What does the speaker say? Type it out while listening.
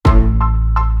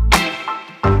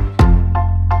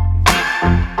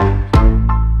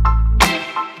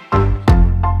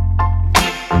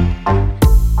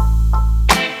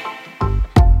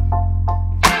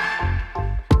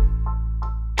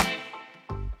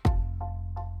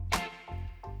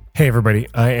Hey, everybody.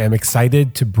 I am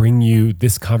excited to bring you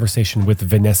this conversation with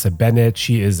Vanessa Bennett.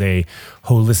 She is a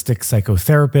holistic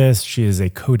psychotherapist. She is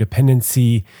a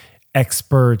codependency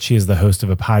expert. She is the host of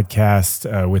a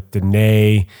podcast with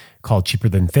Danae called Cheaper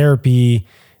Than Therapy.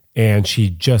 And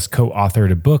she just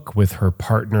co-authored a book with her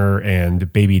partner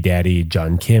and baby daddy,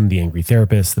 John Kim, the angry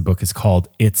therapist. The book is called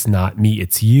It's Not Me,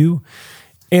 It's You.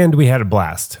 And we had a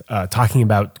blast talking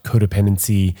about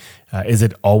codependency. Is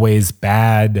it always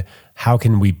bad? How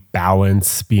can we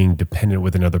balance being dependent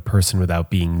with another person without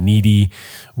being needy?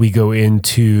 We go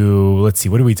into, let's see,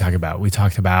 what do we talk about? We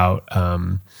talked about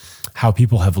how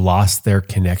people have lost their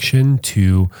connection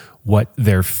to what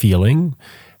they're feeling,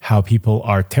 how people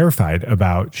are terrified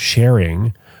about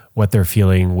sharing what they're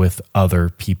feeling with other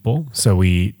people. So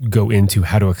we go into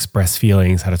how to express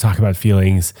feelings, how to talk about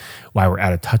feelings, why we're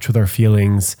out of touch with our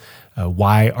feelings,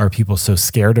 why are people so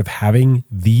scared of having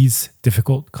these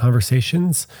difficult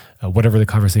conversations, whatever the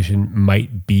conversation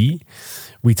might be.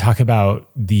 We talk about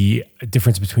the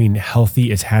difference between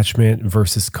healthy attachment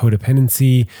versus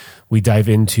codependency. We dive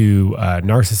into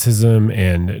narcissism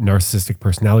and narcissistic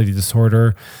personality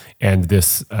disorder and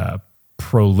this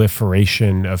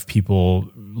proliferation of people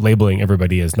labeling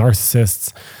everybody as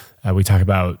narcissists. We talk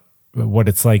about what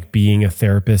it's like being a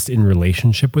therapist in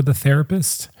relationship with a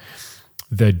therapist,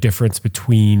 the difference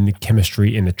between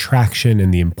chemistry and attraction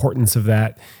and the importance of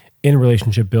that in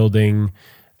relationship building.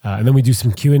 And then we do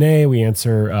some Q&A. We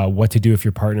answer what to do if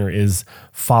your partner is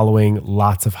following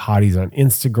lots of hotties on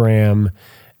Instagram,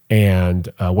 and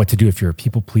what to do if you're a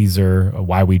people pleaser,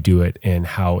 why we do it, and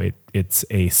how it's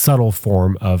a subtle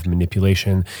form of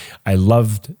manipulation. I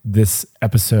loved this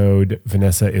episode.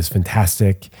 Vanessa is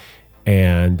fantastic,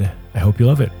 and I hope you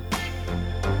love it.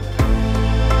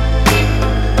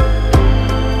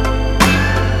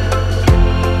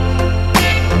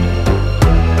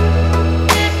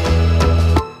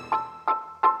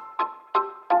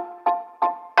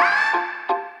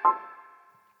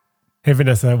 Hey,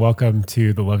 Vanessa, welcome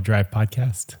to the Love Drive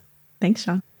podcast. Thanks,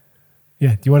 Sean.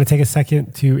 Yeah. Do you want to take a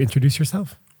second to introduce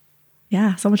yourself?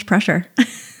 Yeah, so much pressure.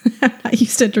 I'm not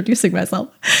used to introducing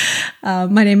myself.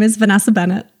 My name is Vanessa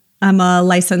Bennett. I'm a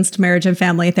licensed marriage and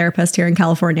family therapist here in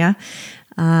California.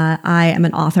 I am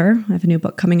an author. I have a new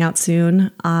book coming out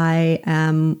soon. I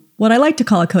am what I like to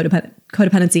call a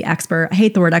codependency expert. I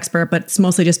hate the word expert, but it's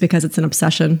mostly just because it's an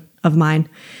obsession of mine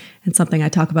and something I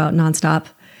talk about nonstop.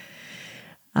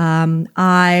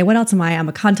 What else am I? I'm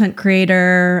a content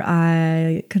creator.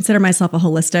 I consider myself a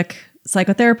holistic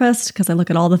psychotherapist because I look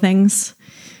at all the things.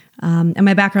 And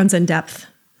my background's in depth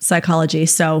psychology.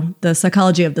 So the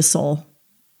psychology of the soul,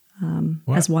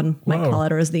 as one might call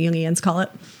it, or as the Jungians call it.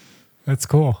 That's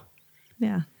cool.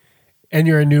 Yeah. And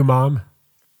you're a new mom?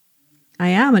 I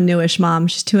am a newish mom.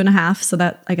 She's 2.5.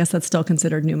 So I guess that's still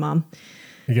considered new mom.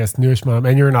 I guess newish mom.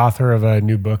 And you're an author of a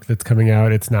new book that's coming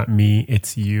out. It's Not Me,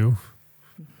 It's You.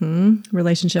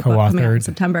 Relationship book coming out in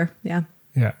September. Yeah.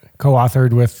 Yeah.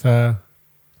 Co-authored with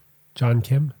John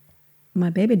Kim.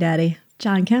 My baby daddy,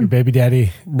 John Kim. Your baby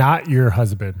daddy, not your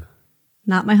husband.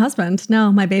 Not my husband.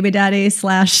 No, my baby daddy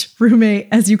 / roommate,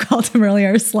 as you called him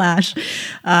earlier, / partner.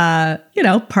 I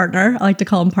like to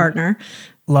call him partner.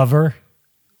 Lover.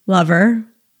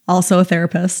 Also a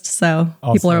therapist. So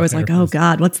people are always like, oh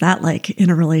God, what's that like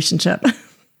in a relationship?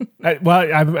 I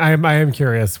am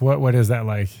curious. What is that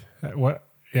like?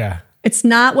 Yeah. It's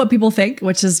not what people think,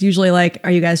 which is usually like,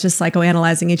 are you guys just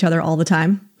psychoanalyzing each other all the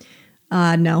time?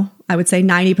 No, I would say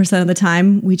 90% of the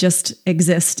time we just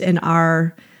exist in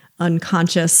our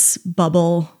unconscious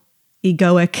bubble,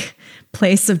 egoic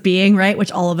place of being, right?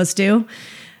 Which all of us do.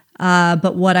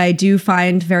 But what I do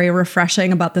find very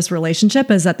refreshing about this relationship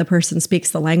is that the person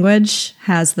speaks the language,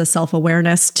 has the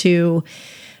self-awareness to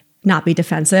not be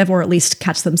defensive, or at least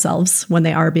catch themselves when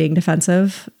they are being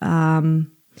defensive.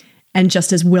 And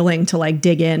just is willing to like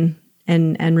dig in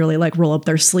and really like roll up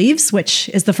their sleeves, which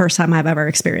is the first time I've ever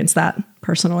experienced that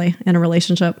personally in a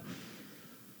relationship.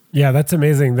 Yeah, that's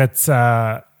amazing. That's,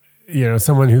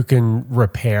 someone who can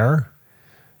repair,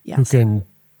 yes. Who can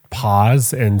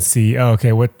pause and see,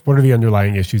 what are the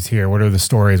underlying issues here? What are the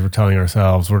stories we're telling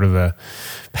ourselves? What are the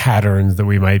patterns that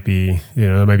we might be,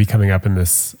 that might be coming up in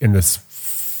this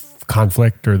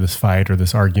conflict or this fight or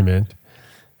this argument?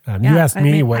 You asked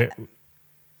me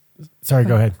Sorry,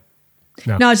 go ahead.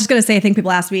 No, I was just going to say, I think people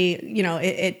ask me,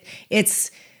 it's,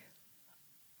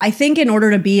 I think in order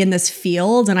to be in this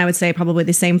field, and I would say probably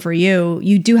the same for you,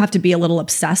 you do have to be a little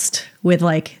obsessed with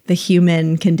like the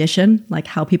human condition, like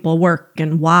how people work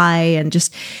and why, and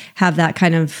just have that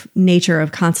kind of nature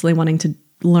of constantly wanting to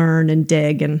learn and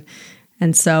dig.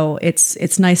 And so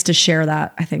it's nice to share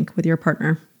that, I think, with your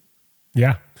partner.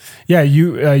 Yeah. Yeah.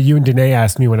 You and Danae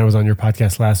asked me when I was on your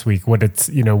podcast last week what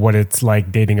it's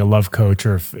like dating a love coach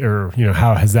or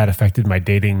how has that affected my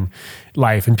dating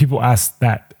life? And people ask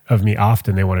that of me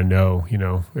often. They want to know,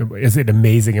 is it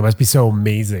amazing? It must be so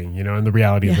amazing, and the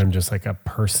reality is I'm just like a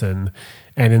person.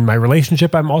 And in my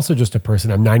relationship, I'm also just a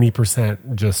person. I'm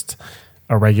 90% just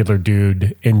a regular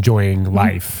dude enjoying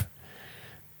life.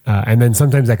 And then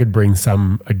sometimes I could bring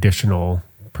some additional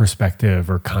perspective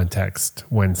or context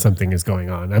when something is going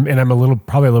on. I'm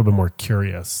probably a little bit more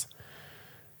curious.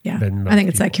 Yeah. I think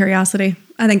it's that curiosity.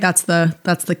 I think that's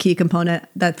the key component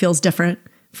that feels different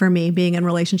for me being in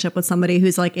relationship with somebody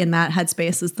who's like in that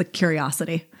headspace is the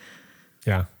curiosity.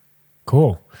 Yeah.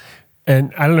 Cool.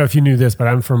 And I don't know if you knew this, but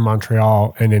I'm from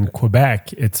Montreal, and in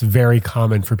Quebec, it's very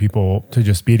common for people to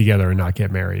just be together and not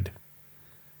get married.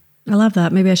 I love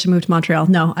that. Maybe I should move to Montreal.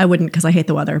 No, I wouldn't because I hate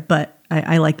the weather, but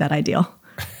I like that ideal.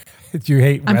 Do you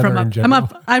hate weather in general?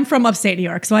 I'm from upstate New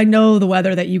York, so I know the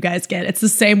weather that you guys get. It's the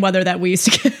same weather that we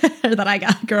used to get, that I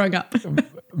got growing up.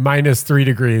 -3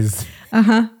 degrees.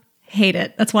 Hate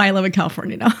it. That's why I live in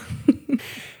California now.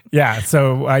 Yeah,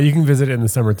 so you can visit in the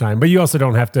summertime, but you also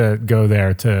don't have to go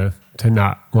there to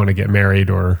not want to get married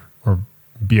or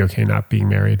be okay not being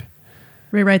married.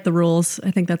 Rewrite the rules.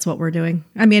 I think that's what we're doing.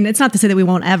 I mean, it's not to say that we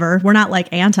won't ever. We're not like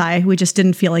anti. We just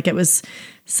didn't feel like it was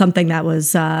something that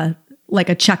was like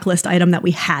a checklist item that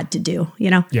we had to do,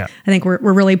 Yeah. I think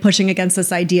we're really pushing against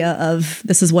this idea of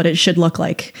this is what it should look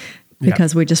like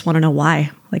because we just want to know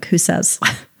why. Like, who says?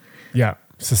 Yeah.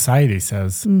 Society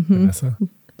says, Vanessa.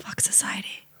 Fuck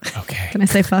society. Okay. Can I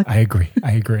say fuck? I agree.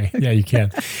 Yeah, you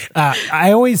can.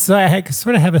 I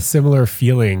sort of have a similar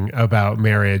feeling about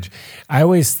marriage. I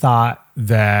always thought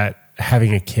that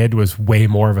having a kid was way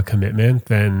more of a commitment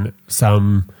than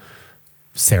some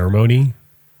ceremony.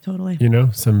 Totally.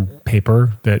 Some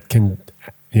paper that can,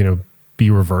 be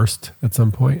reversed at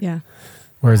some point. Yeah.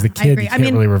 Whereas the kid, you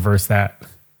can't really reverse that.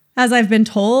 As I've been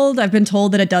told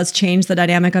that it does change the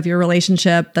dynamic of your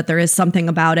relationship, that there is something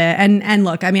about it. And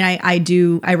look, I mean,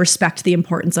 I respect the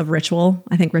importance of ritual.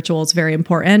 I think ritual is very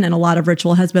important, and a lot of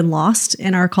ritual has been lost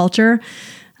in our culture.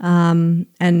 And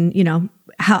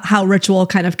how ritual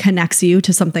kind of connects you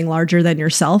to something larger than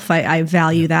yourself. I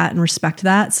value that and respect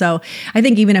that. So I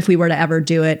think even if we were to ever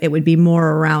do it, it would be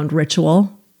more around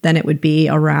ritual than it would be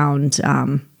around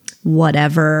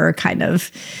whatever kind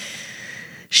of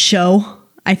show.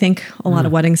 I think a lot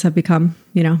of weddings have become,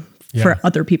 for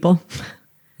other people.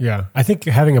 Yeah. I think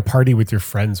having a party with your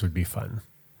friends would be fun.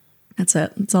 That's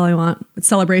it. That's all I want. It's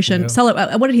celebration.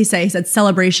 What did he say? He said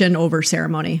celebration over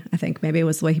ceremony. I think maybe it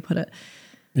was the way he put it.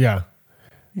 Yeah.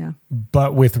 Yeah.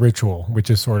 But with ritual, which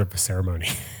is sort of a ceremony.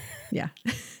 Yeah.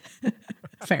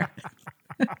 Fair.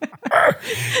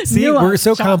 See, we're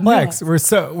so complex. We're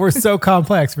so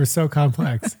complex. We're so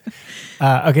complex.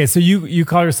 Okay, so you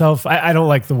call yourself, I don't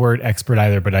like the word expert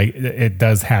either, but it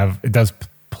does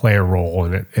play a role,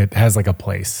 and it has like a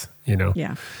place,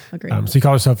 Yeah, agreed. So you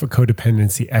call yourself a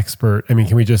codependency expert. I mean,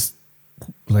 can we just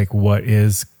what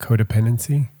is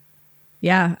codependency?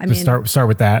 Yeah, I mean, start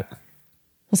with that.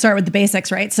 We'll start with the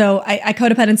basics, right? So I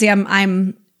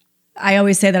codependency, I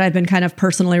always say that I've been kind of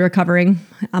personally recovering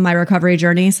on my recovery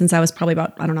journey since I was probably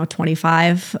about,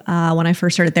 25 when I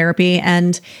first started therapy.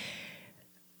 And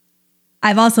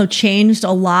I've also changed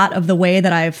a lot of the way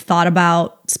that I've thought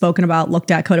about, spoken about,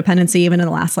 looked at codependency even in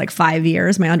the last 5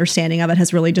 years. My understanding of it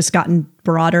has really just gotten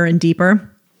broader and deeper,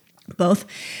 both.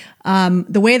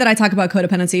 The way that I talk about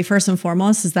codependency, first and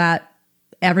foremost, is that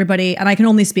everybody, and I can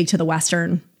only speak to the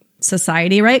Western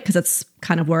society, right? Because it's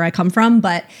kind of where I come from,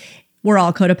 but we're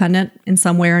all codependent in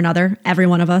some way or another. Every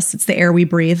one of us. It's the air we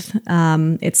breathe.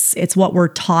 It's what we're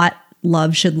taught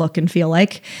love should look and feel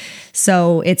like.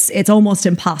 So it's almost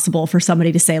impossible for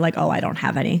somebody to say oh, I don't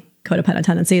have any codependent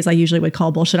tendencies. I usually would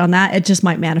call bullshit on that. It just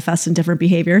might manifest in different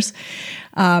behaviors.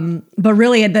 But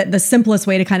really the simplest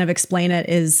way to kind of explain it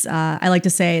is I like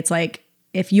to say it's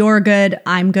if you're good,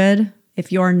 I'm good.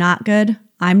 If you're not good,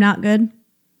 I'm not good.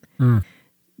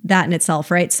 That in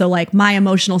itself, right? So my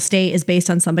emotional state is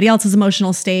based on somebody else's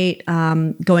emotional state.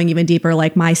 Going even deeper,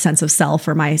 my sense of self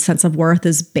or my sense of worth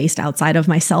is based outside of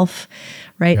myself,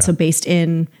 right? Yeah. So based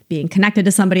in being connected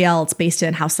to somebody else, based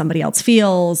in how somebody else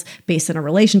feels, based in a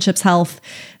relationship's health.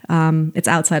 It's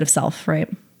outside of self, right?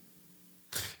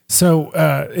 So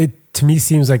it to me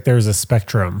seems like there's a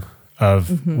spectrum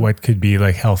of what could be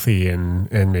healthy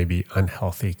and maybe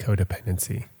unhealthy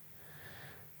codependency.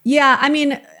 Yeah, I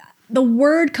mean, the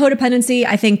word codependency,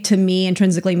 I think to me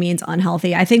intrinsically means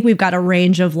unhealthy. I think we've got a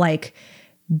range of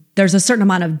there's a certain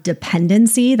amount of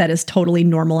dependency that is totally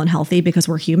normal and healthy because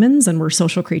we're humans and we're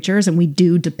social creatures and we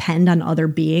do depend on other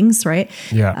beings, right?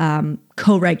 Yeah.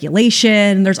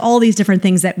 Co-regulation. There's all these different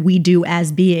things that we do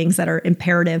as beings that are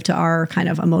imperative to our kind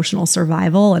of emotional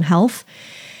survival and health.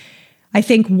 I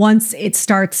think once it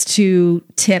starts to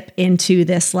tip into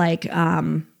this, like,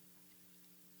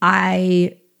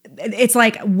 it's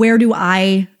like, where do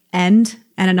I end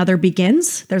and another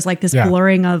begins? There's like this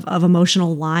blurring of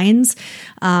emotional lines,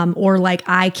 or like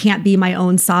I can't be my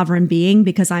own sovereign being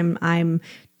because I'm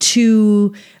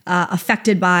too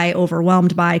affected by,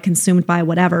 overwhelmed by, consumed by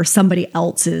whatever somebody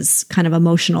else's kind of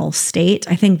emotional state.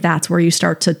 I think that's where you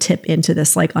start to tip into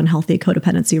this like unhealthy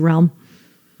codependency realm.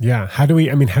 Yeah. How do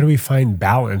we find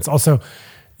balance? Also,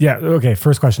 yeah. Okay.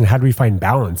 First question, how do we find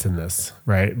balance in this,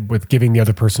 right? With giving the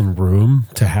other person room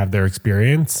to have their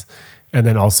experience, and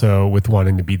then also with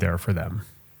wanting to be there for them.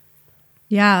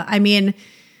 Yeah. I mean,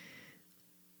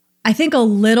 I think a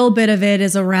little bit of it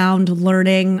is around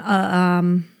learning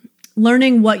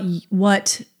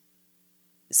what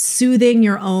soothing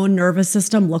your own nervous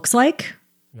system looks like.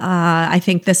 I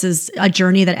think this is a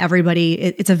journey that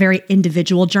it's a very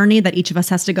individual journey that each of us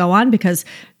has to go on, because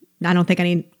I don't think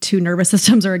any two nervous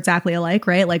systems are exactly alike,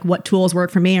 right? Like what tools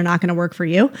work for me are not going to work for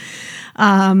you.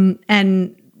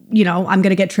 And you know, I'm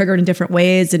going to get triggered in different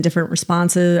ways and different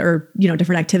responses, or, you know,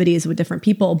 different activities with different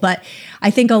people. But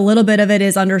I think a little bit of it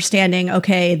is understanding,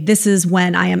 okay, this is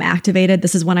when I am activated.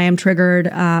 This is when I am triggered.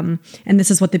 And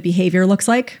this is what the behavior looks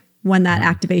like when that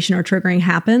activation or triggering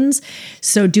happens.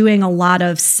 So doing a lot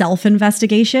of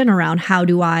self-investigation around how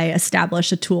do I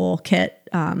establish a toolkit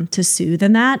to soothe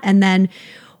in that. And then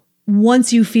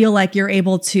once you feel like you're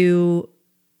able to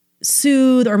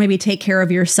soothe or maybe take care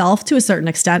of yourself to a certain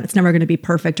extent, it's never going to be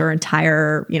perfect or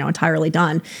entirely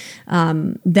done.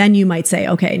 Then you might say,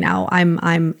 okay, now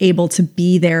I'm able to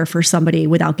be there for somebody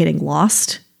without getting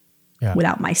lost,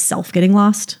 without myself getting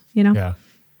lost, you know? Yeah.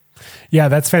 Yeah,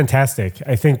 that's fantastic.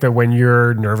 I think that when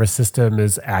your nervous system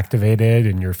is activated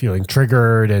and you're feeling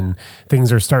triggered and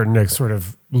things are starting to sort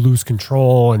of lose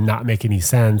control and not make any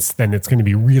sense, then it's going to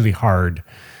be really hard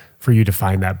for you to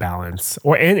find that balance,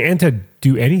 or and to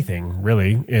do anything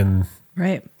really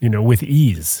with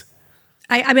ease.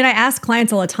 I mean, I ask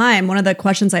clients all the time. One of the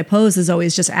questions I pose is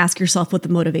always just ask yourself what the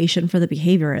motivation for the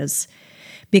behavior is.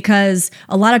 Because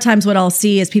a lot of times what I'll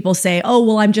see is people say, oh,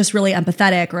 well, I'm just really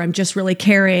empathetic, or I'm just really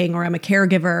caring, or I'm a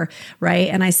caregiver, right?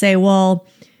 And I say, well,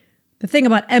 the thing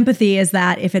about empathy is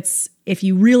that if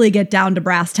you really get down to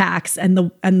brass tacks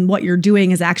and what you're doing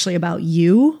is actually about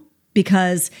you,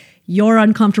 because you're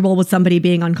uncomfortable with somebody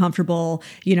being uncomfortable,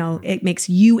 you know, it makes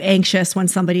you anxious when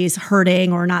somebody's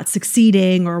hurting or not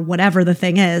succeeding or whatever the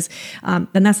thing is,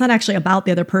 then that's not actually about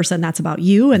the other person, that's about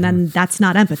you. And then that's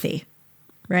not empathy,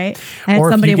 right? I had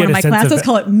somebody in one of my classes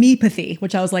call it me-pathy,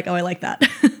 which I was like, oh, I like that.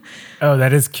 Oh,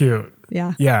 that is cute.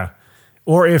 Yeah. Yeah.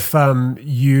 Or if some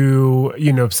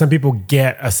people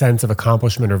get a sense of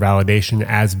accomplishment or validation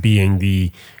as being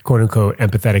the quote unquote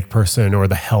empathetic person or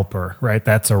the helper, right?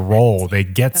 That's a role they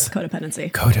get. That's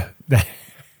codependency.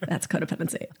 That's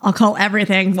codependency. I'll call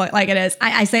everything like it is.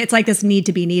 I say it's like this need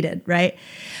to be needed, right?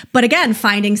 But again,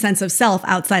 finding sense of self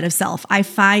outside of self. I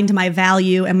find my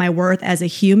value and my worth as a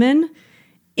human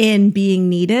in being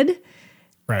needed.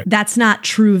 Right. That's not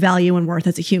true value and worth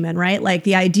as a human, right? Like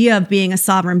the idea of being a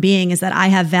sovereign being is that I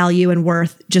have value and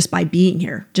worth just by being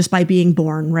here, just by being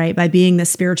born, right? By being the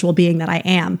spiritual being that I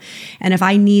am. And if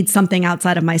I need something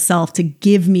outside of myself to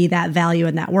give me that value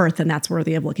and that worth, then that's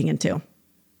worthy of looking into.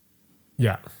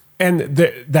 Yeah. And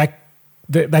that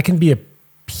can be a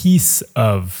piece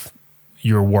of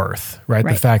your worth, right?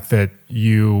 The fact that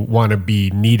you want to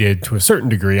be needed to a certain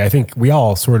degree. I think we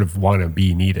all sort of want to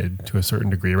be needed to a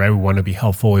certain degree, right? We want to be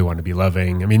helpful. We want to be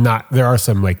loving. I mean, there are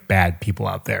some like bad people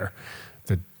out there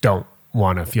that don't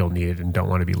want to feel needed and don't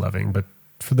want to be loving. But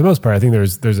for the most part, I think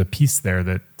there's a piece there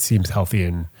that seems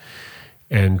healthy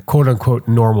and quote unquote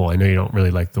normal. I know you don't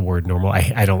really like the word normal.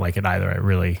 I don't like it either. I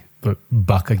really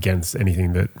buck against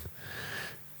anything that,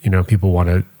 people want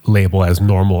to label as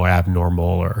normal or abnormal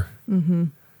or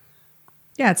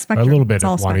it's spectrum. A little bit it's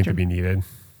of wanting spectrum. to be needed.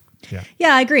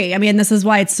 Yeah, I agree. I mean, this is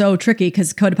why it's so tricky,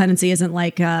 because codependency isn't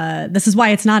like, this is why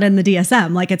it's not in the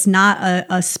DSM. Like it's not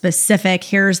a specific,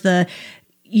 here's the,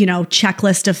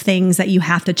 checklist of things that you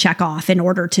have to check off in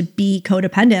order to be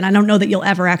codependent. I don't know that you'll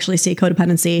ever actually see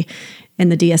codependency in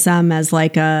the DSM as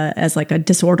like a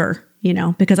disorder,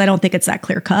 because I don't think it's that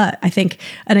clear cut. I think,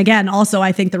 and again, also,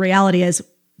 I think the reality is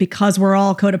because we're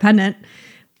all codependent,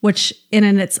 which in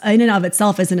and of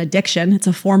itself is an addiction. It's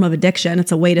a form of addiction.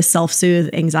 It's a way to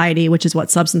self-soothe anxiety, which is what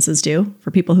substances do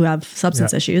for people who have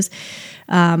substance issues.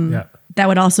 that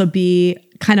would also be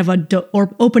kind of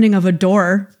or opening of a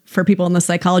door for people in the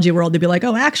psychology world to be like,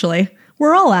 oh, actually,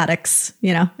 we're all addicts.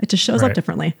 It just shows up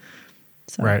differently.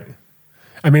 So. Right.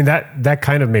 I mean, that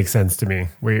kind of makes sense to me.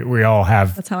 We all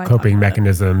have coping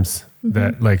mechanisms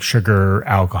that like sugar,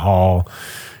 alcohol,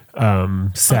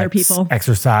 sex, other people,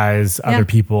 exercise, other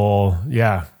people.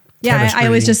 Yeah. Yeah. I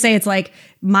always just say it's like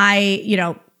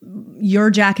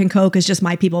your Jack and Coke is just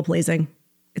my people pleasing.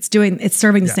 It's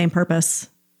serving the same purpose.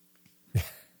 Are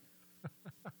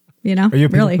you a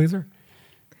people really pleaser?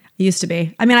 I used to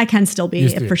be. I mean, I can still be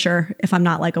for sure if I'm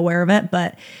not like aware of it.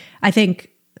 But I think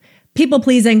people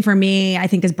pleasing for me, I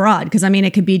think is broad. Because I mean,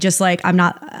 it could be just like,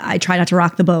 I try not to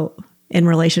rock the boat in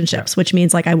relationships, which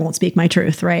means like I won't speak my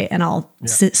truth. Right. And I'll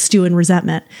stew in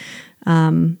resentment.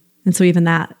 And so even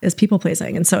that is people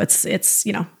pleasing. And so it's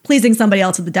pleasing somebody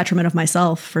else at the detriment of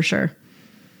myself for sure.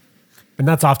 And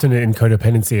that's often in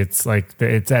codependency. It's like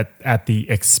it's at the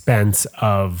expense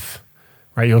of,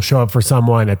 right? You'll show up for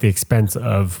someone at the expense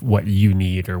of what you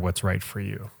need or what's right for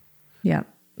you. Yeah.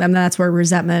 And that's where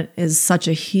resentment is such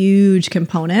a huge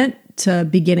component to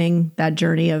beginning that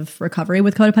journey of recovery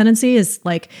with codependency. Is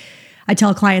like, I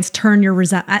tell clients, turn your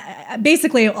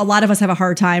basically, a lot of us have a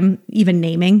hard time even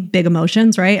naming big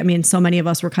emotions, right? I mean, so many of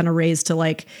us were kind of raised to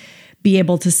like be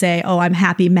able to say, oh, I'm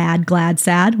happy, mad, glad,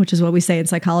 sad, which is what we say in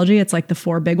psychology. It's like the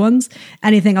 4 big ones.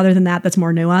 Anything other than that, that's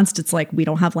more nuanced. It's like, we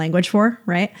don't have language for,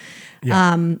 right?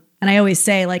 Yeah. And I always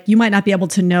say like, you might not be able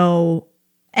to know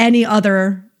any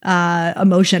other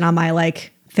emotion on my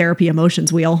like therapy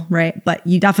emotions wheel, right? But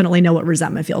you definitely know what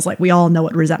resentment feels like. We all know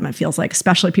what resentment feels like,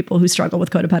 especially people who struggle with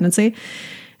codependency.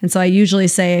 And so I usually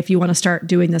say, if you want to start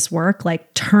doing this work,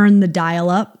 like turn the dial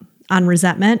up on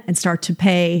resentment and start to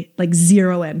pay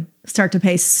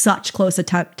such close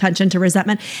attention to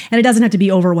resentment. And it doesn't have to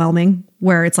be overwhelming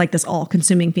where it's like this all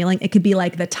consuming feeling. It could be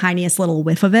like the tiniest little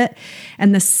whiff of it.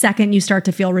 And the second you start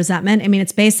to feel resentment, I mean,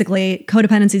 it's basically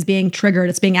codependency is being triggered.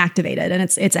 It's being activated and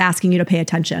it's asking you to pay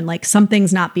attention. Like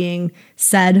something's not being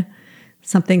said,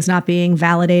 something's not being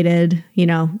validated.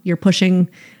 You're pushing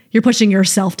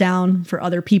yourself down for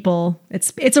other people.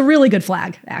 It's a really good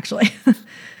flag, actually.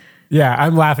 Yeah,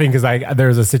 I'm laughing because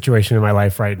there's a situation in my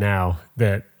life right now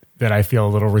that I feel a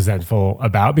little resentful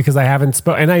about because I haven't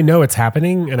spoken, and I know it's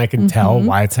happening, and I can tell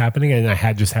why it's happening, and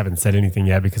I just haven't said anything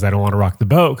yet because I don't want to rock the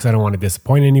boat, because I don't want to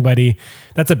disappoint anybody.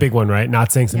 That's a big one, right?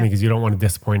 Not saying something because you don't want to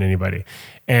disappoint anybody.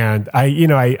 And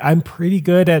I'm pretty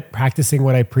good at practicing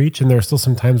what I preach, and there are still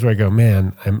some times where I go,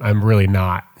 man, I'm really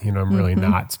not, I'm really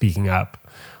not speaking up.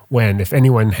 When if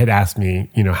anyone had asked me,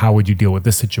 how would you deal with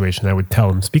this situation, I would tell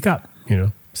them, speak up,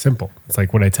 Simple. It's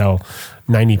like what I tell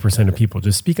 90% of people,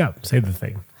 just speak up, say the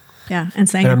thing. Yeah. And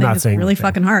saying the thing is really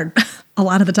fucking hard a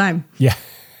lot of the time. Yeah.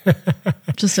 It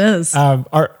just is.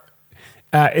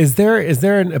 Is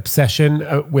there an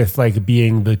obsession with like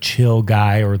being the chill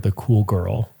guy or the cool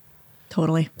girl?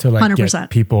 Totally. To like 100%. Get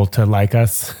people to like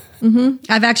us?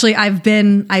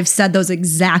 I've said those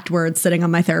exact words sitting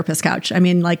on my therapist's couch. I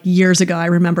mean, like years ago, I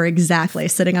remember exactly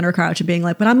sitting on her couch and being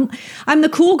like, but I'm the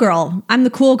cool girl. I'm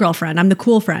the cool girlfriend. I'm the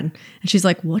cool friend. And she's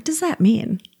like, what does that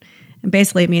mean? And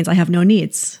basically it means I have no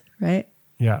needs, right?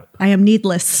 Yeah. I am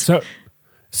needless.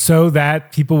 So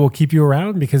that people will keep you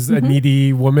around because a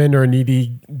needy woman or a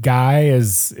needy guy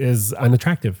is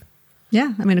unattractive.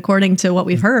 Yeah. I mean, according to what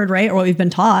we've heard, right? Or what we've been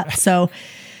taught. So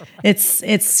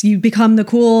it's you become the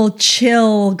cool,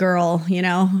 chill girl,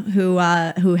 who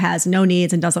has no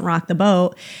needs and doesn't rock the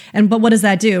boat. But what does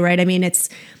that do, right? I mean, it's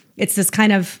this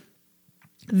kind of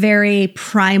very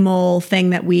primal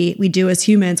thing that we do as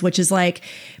humans, which is like,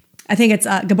 I think it's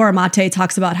Gabor Mate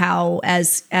talks about how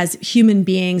as human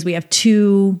beings, we have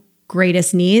 2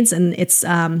 greatest needs, and it's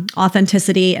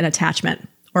authenticity and attachment,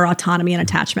 or autonomy and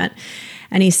attachment.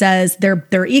 And he says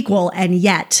they're equal, and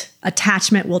yet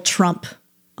attachment will trump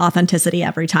authenticity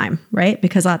every time, right?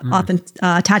 Because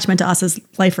attachment to us is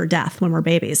life or death when we're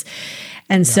babies.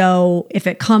 And so if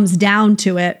it comes down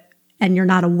to it and you're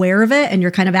not aware of it and you're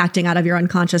kind of acting out of your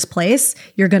unconscious place,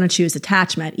 you're going to choose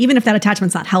attachment. Even if that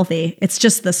attachment's not healthy, it's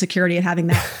just the security of having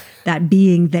that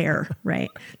being there, right?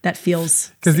 That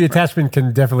feels... Because the attachment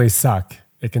can definitely suck.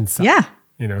 It can suck. Yeah.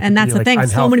 And that's the thing.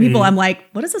 Unhealthy. So many people, I'm like,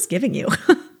 what is this giving you?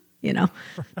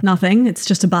 Nothing. It's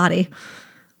just a body.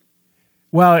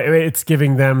 Well, it's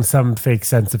giving them some fake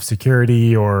sense of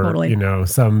security or, totally.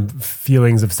 Some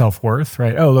feelings of self-worth,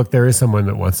 right? Oh, look, there is someone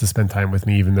that wants to spend time with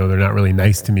me, even though they're not really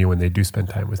nice to me when they do spend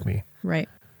time with me. Right.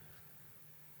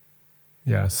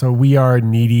 Yeah. So we are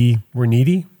needy. We're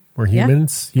needy. We're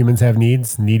humans. Yeah. Humans have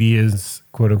needs. Needy is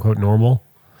quote unquote normal.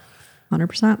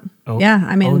 100%. Yeah.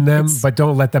 I mean, own them, but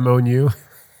don't let them own you.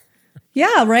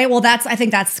 Yeah, right. Well, I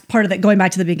think that's part of that, going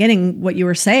back to the beginning, what you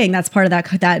were saying, that's part of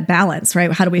that balance,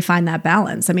 right? How do we find that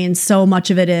balance? I mean, so much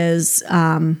of it is,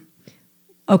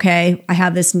 okay, I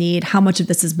have this need. How much of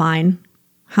this is mine?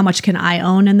 How much can I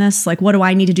own in this? Like, what do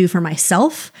I need to do for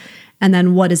myself? And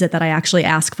then what is it that I actually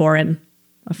ask for in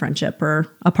a friendship or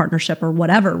a partnership or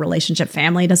whatever relationship,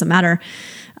 family, doesn't matter.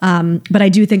 But I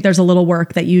do think there's a little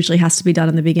work that usually has to be done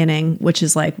in the beginning, which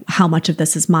is like, how much of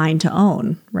this is mine to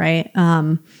own, right?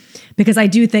 Because I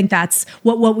do think that's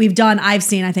what we've done. I've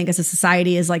seen, I think, as a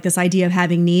society, is like this idea of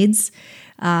having needs.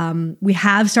 We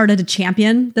have started to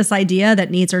champion this idea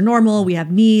that needs are normal. We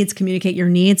have needs, communicate your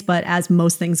needs. But as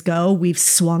most things go, we've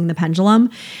swung the pendulum.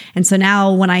 And so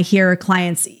now when I hear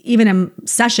clients, even in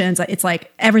sessions, it's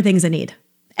like, everything's a need,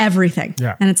 everything.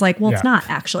 Yeah. And it's like, well, it's not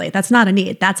actually. That's not a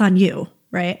need. That's on you,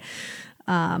 right?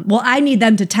 Well, I need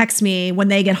them to text me when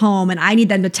they get home, and I need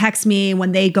them to text me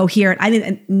when they go here.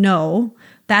 No,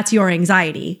 that's your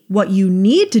anxiety. What you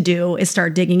need to do is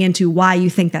start digging into why you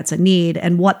think that's a need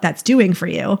and what that's doing for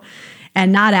you,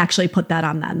 and not actually put that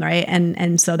on them, right?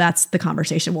 And so that's the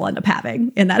conversation we'll end up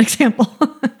having in that example.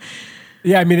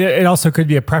 Yeah, I mean, it also could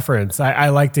be a preference. I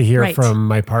like to hear Right. from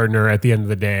my partner at the end of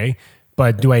the day,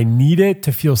 but do I need it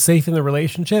to feel safe in the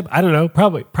relationship? I don't know.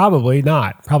 Probably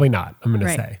not. Probably not. I'm going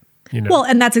to say. Well,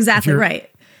 and that's exactly right.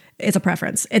 It's a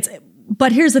preference.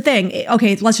 But here's the thing.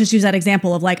 Okay, let's just use that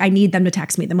example of like, I need them to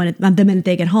text me the minute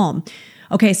they get home.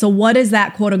 Okay, so what is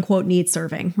that quote unquote need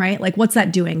serving, right? Like, what's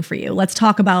that doing for you? Let's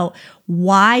talk about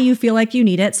why you feel like you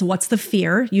need it. So what's the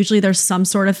fear? Usually there's some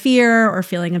sort of fear or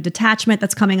feeling of detachment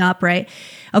that's coming up, right?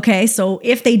 Okay, so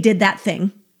if they did that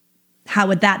thing, how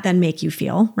would that then make you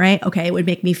feel, right? Okay, it would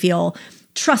make me feel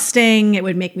trusting. It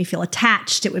would make me feel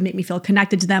attached. It would make me feel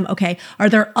connected to them. Okay, are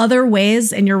there other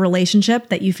ways in your relationship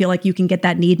that you feel like you can get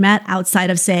that need met outside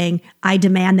of saying, I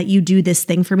demand that you do this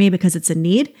thing for me because it's a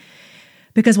need?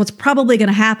 Because what's probably going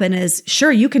to happen is,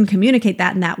 sure, you can communicate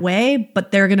that in that way,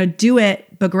 but they're going to do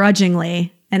it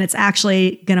begrudgingly. And it's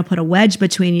actually going to put a wedge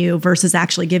between you versus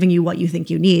actually giving you what you think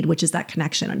you need, which is that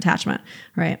connection and attachment,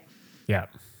 right? Yeah.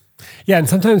 Yeah. And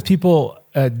sometimes people,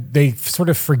 they sort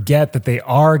of forget that they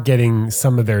are getting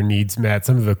some of their needs met,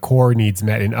 some of the core needs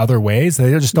met in other ways.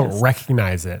 They just don't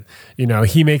recognize it.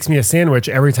 He makes me a sandwich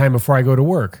every time before I go to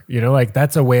work. Like,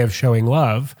 that's a way of showing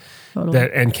love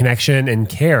and connection and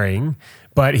caring.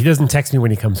 But he doesn't text me when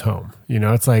he comes home.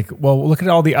 It's like, well, look at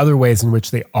all the other ways in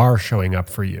which they are showing up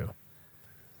for you.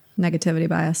 Negativity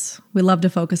bias. We love to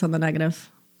focus on the negative.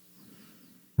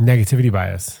 Negativity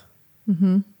bias.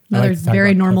 Mm-hmm. Another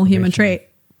very normal human trait.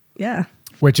 Yeah.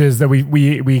 Which is that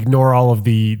we ignore all of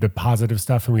the positive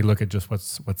stuff and we look at just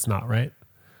what's not, right?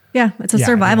 Yeah, it's a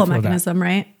survival mechanism,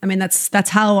 right? I mean, that's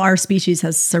how our species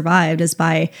has survived, is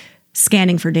by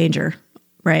scanning for danger,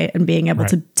 right? And being able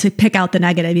to pick out the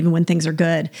negative even when things are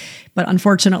good. But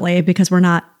unfortunately, because we're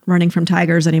not running from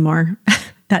tigers anymore,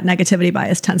 that negativity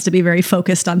bias tends to be very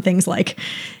focused on things like,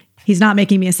 he's not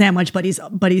making me a sandwich, but he's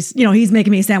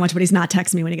making me a sandwich, but he's not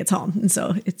texting me when he gets home. And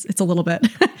so it's a little bit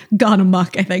gone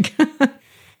amok, I think.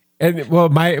 And well,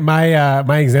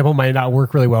 my example might not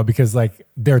work really well because like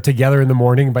they're together in the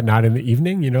morning, but not in the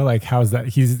evening. Like, how's that?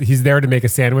 He's there to make a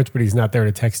sandwich, but he's not there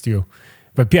to text you.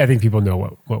 But I think people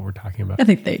know what we're talking about. I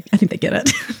think they get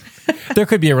it. There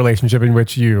could be a relationship in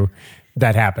which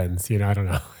that happens. I don't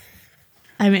know.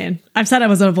 I mean, I've said I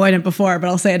was an avoidant before, but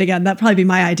I'll say it again. That'd probably be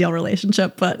my ideal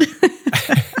relationship, but.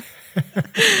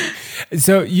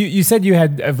 So you said you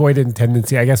had avoidant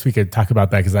tendency. I guess we could talk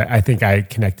about that because I think I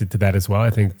connected to that as well.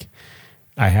 I think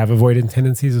I have avoidant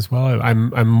tendencies as well.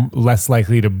 I'm less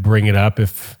likely to bring it up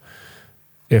if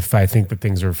I think that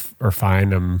things are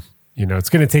fine. It's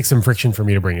going to take some friction for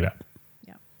me to bring it up.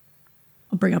 Yeah,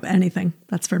 I'll bring up anything.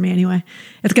 That's for me anyway.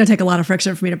 It's going to take a lot of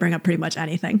friction for me to bring up pretty much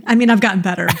anything. I mean, I've gotten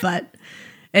better, but.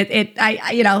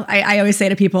 I always say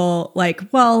to people like,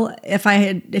 well, if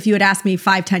you had asked me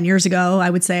 5-10 years ago, I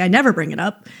would say I never bring it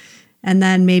up. And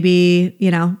then maybe,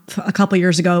 a couple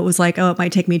years ago, it was like, oh, it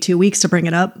might take me 2 weeks to bring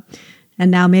it up.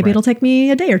 And now maybe it'll take me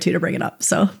a day or two to bring it up.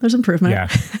 So there's improvement. Yeah,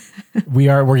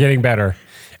 we're getting better.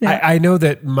 Yeah. I know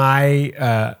that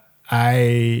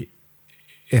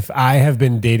if I have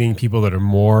been dating people that are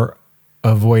more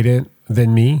avoidant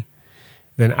than me,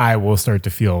 then I will start to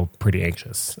feel pretty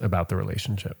anxious about the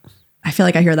relationship. I feel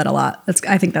like I hear that a lot.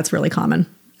 I think that's really common.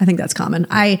 I think that's common.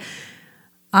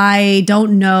 I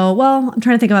don't know. Well, I'm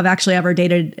trying to think if I've actually ever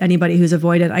dated anybody who's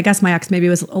avoidant. I guess my ex maybe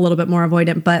was a little bit more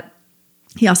avoidant, but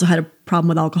he also had a problem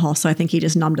with alcohol. So I think he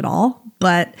just numbed it all.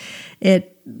 But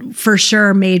it for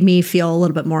sure made me feel a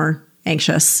little bit more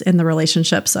anxious in the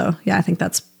relationship. So yeah, I think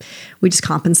we just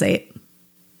compensate.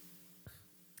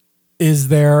 Is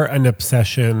there an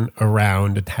obsession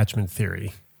around attachment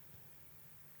theory?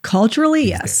 Culturally,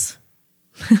 yes.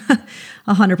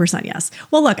 100% yes.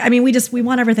 Well, look, I mean, we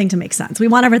want everything to make sense. We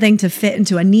want everything to fit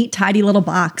into a neat, tidy little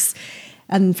box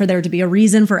and for there to be a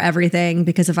reason for everything.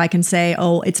 Because if I can say,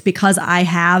 oh, it's because I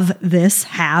have this,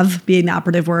 have being the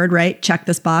operative word, right? Check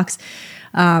this box.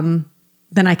 Then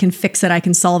I can fix it. I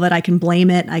can solve it. I can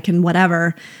blame it. I can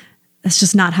whatever. That's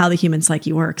just not how the human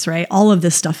psyche works, right? All of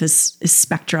this stuff is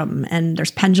spectrum and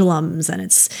there's pendulums and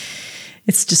it's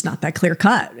just not that clear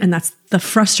cut. And that's the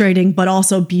frustrating, but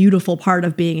also beautiful part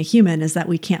of being a human is that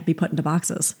we can't be put into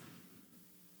boxes.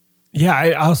 Yeah.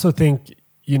 I also think,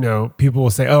 people will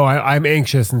say, oh, I'm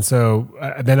anxious. And so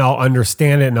then I'll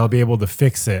understand it and I'll be able to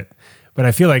fix it. But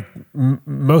I feel like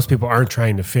most people aren't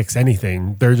trying to fix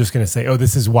anything. They're just going to say, oh,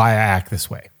 this is why I act this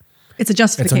way. It's a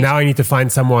justification. And so now I need to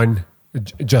find someone,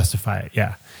 justify it.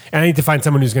 Yeah. And I need to find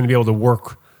someone who's going to be able to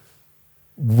work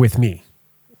with me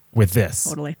with this.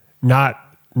 Totally. Not,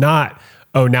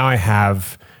 oh, now I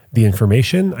have the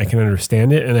information, I can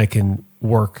understand it, and I can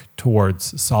work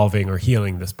towards solving or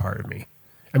healing this part of me.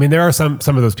 I mean, there are some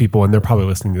of those people, and they're probably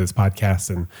listening to this podcast,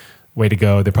 and way to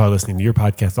go. They're probably listening to your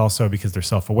podcast also because they're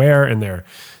self-aware and they're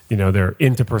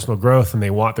into personal growth and they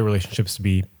want their relationships to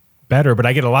be better. But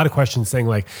I get a lot of questions saying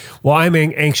like, well, I'm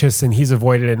anxious and he's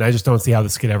avoided it and I just don't see how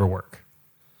this could ever work.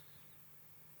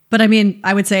 But I mean,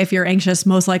 I would say if you're anxious,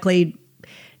 most likely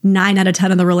 9 out of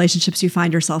 10 of the relationships you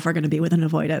find yourself are going to be with an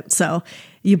avoidant. So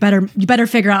you better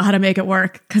figure out how to make it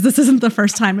work because this isn't the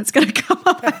first time it's going to come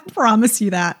up. I promise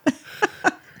you that.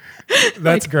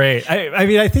 That's great. I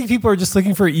mean, I think people are just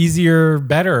looking for easier,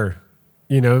 better,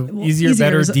 easier,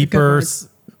 better, deeper.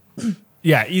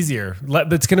 Yeah, easier.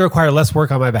 That's going to require less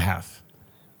work on my behalf.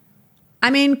 I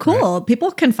mean, cool. Right.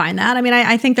 People can find that. I mean,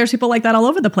 I think there's people like that all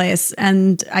over the place.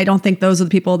 And I don't think those are the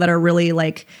people that are really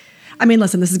like, I mean,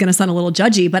 listen, this is going to sound a little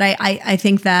judgy, but I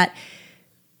think that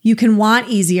you can want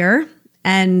easier.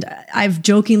 And I've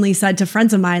jokingly said to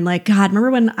friends of mine, like, God,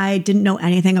 remember when I didn't know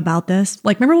anything about this?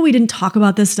 Like, remember when we didn't talk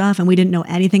about this stuff and we didn't know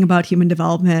anything about human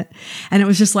development? And it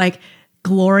was just like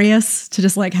glorious to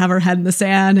just like have our head in the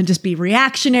sand and just be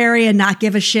reactionary and not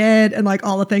give a shit and like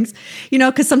all the things,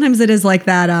 because sometimes it is like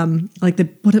that, like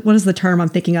what is the term I'm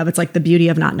thinking of? It's like the beauty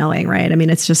of not knowing, right? I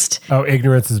mean, it's just... Oh,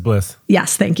 ignorance is bliss.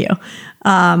 Yes, thank you.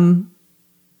 But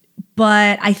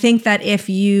I think that if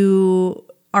you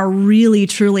are really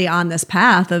truly on this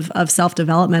path of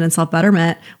self-development and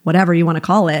self-betterment, whatever you want to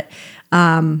call it.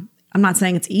 I'm not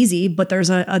saying it's easy, but there's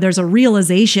a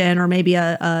realization or maybe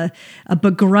a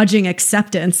begrudging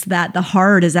acceptance that the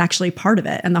hard is actually part of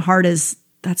it. And the hard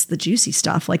that's the juicy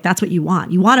stuff. Like that's what you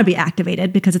want. You want to be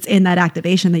activated because it's in that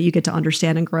activation that you get to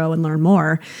understand and grow and learn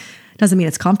more. Doesn't mean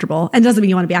it's comfortable and doesn't mean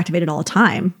you want to be activated all the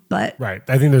time, but right.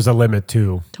 I think there's a limit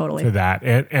to that.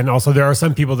 And also there are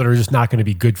some people that are just not going to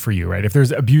be good for you, right? If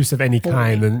there's abuse of any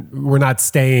kind, then we're not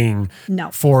staying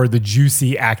for the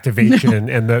juicy activation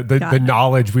and the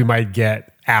knowledge we might get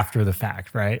after the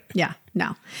fact, right? Yeah,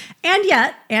 no. And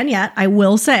yet, I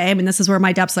will say, I mean, this is where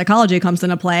my depth psychology comes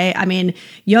into play. I mean,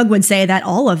 Jung would say that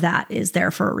all of that is there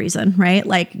for a reason, right?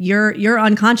 Like your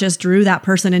unconscious drew that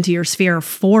person into your sphere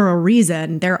for a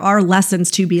reason. There are lessons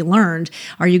to be learned.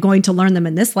 Are you going to learn them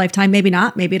in this lifetime? Maybe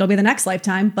not. Maybe it'll be the next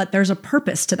lifetime, but there's a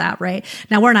purpose to that, right?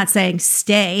 Now, we're not saying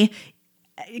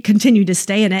continue to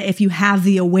stay in it. If you have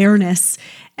the awareness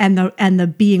and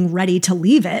the being ready to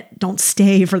leave it, don't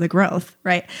stay for the growth,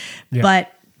 right? Yeah.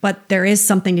 But there is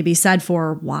something to be said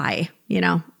for why,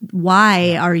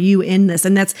 why are you in this?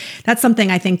 And that's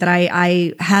something I think that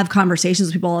I have conversations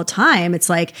with people all the time. It's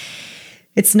like,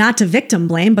 it's not to victim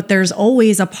blame, but there's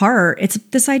always a part. It's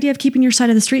this idea of keeping your side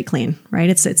of the street clean, right?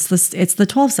 It's the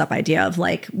 12-step idea of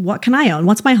like, what can I own?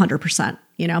 What's my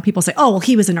 100%? People say, oh, well,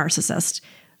 he was a narcissist.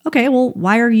 Okay, well,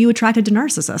 why are you attracted to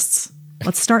narcissists?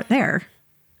 Let's start there.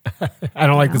 I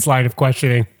don't like this line of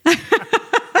questioning.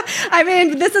 I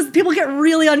mean, people get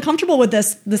really uncomfortable with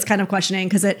this kind of questioning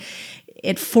because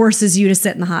it forces you to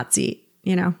sit in the hot seat,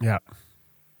 Yeah.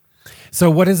 So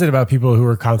what is it about people who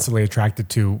are constantly attracted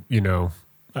to,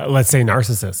 let's say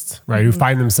narcissists, right? Mm-hmm. Who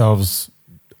find themselves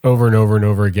over and over and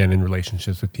over again in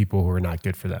relationships with people who are not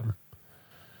good for them?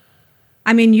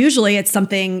 I mean, usually it's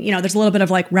something, there's a little bit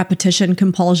of like repetition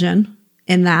compulsion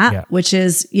in that, which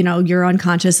is, your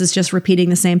unconscious is just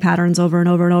repeating the same patterns over and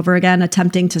over and over again,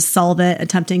 attempting to solve it,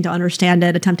 attempting to understand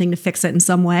it, attempting to fix it in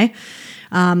some way.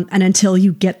 And until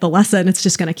you get the lesson, it's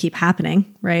just going to keep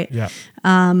happening. Right. Yeah.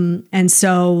 And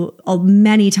so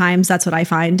many times that's what I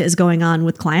find is going on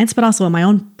with clients, but also in my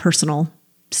own personal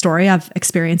story. I've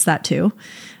experienced that too.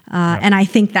 And I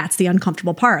think that's the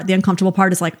uncomfortable part. The uncomfortable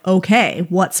part is like, okay,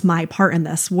 what's my part in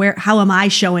this? How am I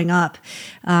showing up?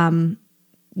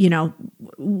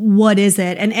 What is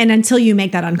it? And until you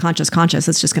make that unconscious conscious,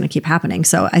 it's just going to keep happening.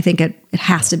 So I think it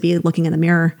has to be looking in the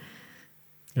mirror.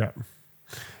 Yeah.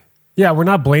 Yeah. We're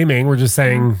not blaming. We're just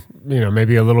saying,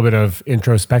 maybe a little bit of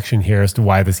introspection here as to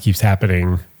why this keeps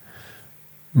happening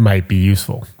might be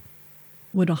useful.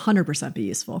 Would 100% be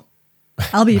useful.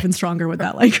 I'll be even stronger with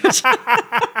that language.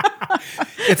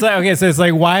 It's like, okay, so it's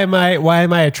like, why am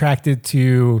I attracted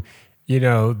to,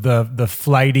 the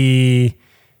flighty,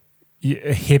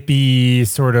 hippie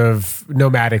sort of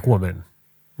nomadic woman,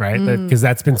 right? Because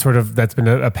that's been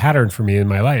a pattern for me in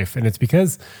my life. And it's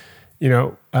because,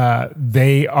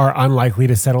 they are unlikely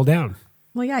to settle down.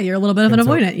 Well, yeah, you're a little bit of an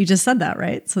avoidant. You just said that,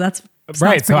 right? So that's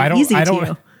right. So I don't,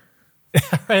 you.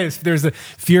 Right. There's a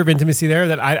fear of intimacy there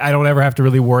that I don't ever have to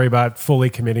really worry about fully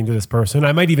committing to this person.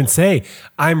 I might even say,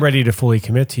 I'm ready to fully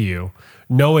commit to you,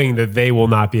 knowing that they will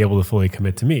not be able to fully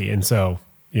commit to me. And so,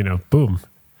 boom.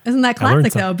 Isn't that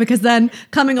classic though? Because then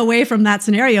coming away from that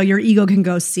scenario, your ego can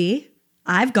go, see,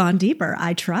 I've gone deeper.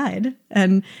 I tried.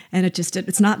 And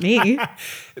it's not me.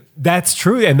 That's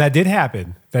true. And that did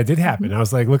happen. I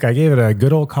was like, look, I gave it a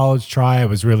good old college try.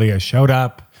 I showed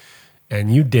up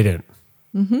and you didn't.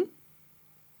 Mm-hmm.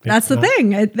 That's the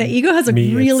thing. The ego has a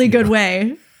really good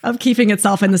way of keeping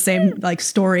itself in the same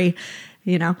story.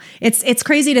 It's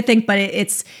crazy to think, but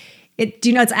it's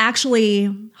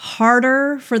actually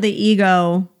harder for the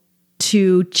ego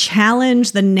to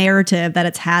challenge the narrative that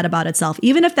it's had about itself,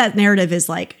 even if that narrative is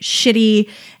shitty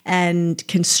and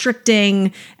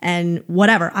constricting and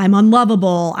whatever. I'm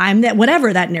unlovable.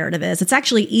 Whatever that narrative is. It's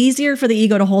actually easier for the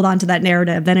ego to hold on to that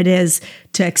narrative than it is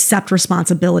to accept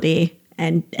responsibility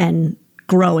and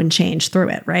grow and change through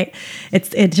it, right?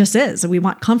 It just is. We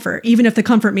want comfort, even if the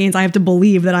comfort means I have to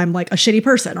believe that I'm a shitty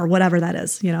person or whatever that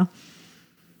is,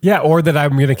 Yeah, or that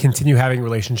I'm going to continue having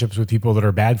relationships with people that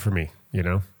are bad for me,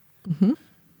 Mm-hmm.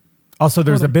 Also,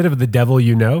 there's a bit of the devil,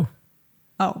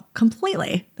 Oh,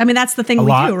 completely. I mean, that's the thing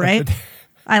we do, right?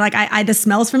 This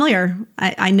smells familiar.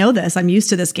 I know this. I'm used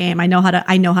to this game. I know how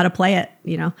to play it,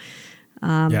 Yeah.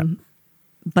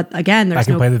 But again, there's I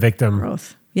can play the victim.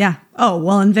 Growth. Yeah. Oh,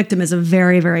 well, and victim is a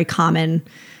very, very common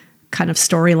kind of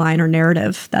storyline or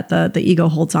narrative that the ego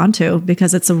holds on to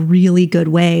because it's a really good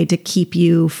way to keep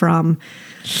you from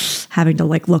having to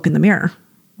look in the mirror,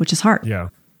 which is hard. Yeah.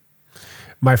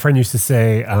 My friend used to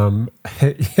say, oh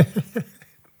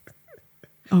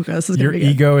God, this is your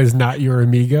ego is not your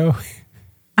amigo.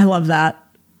 I love that.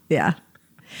 Yeah.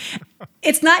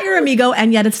 It's not your amigo,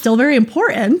 and yet it's still very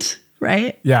important.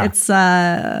 Right? Yeah. It's,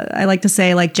 I like to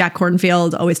say Jack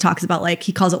Kornfield always talks about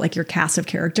he calls it your cast of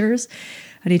characters.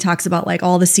 And he talks about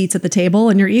all the seats at the table,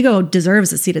 and your ego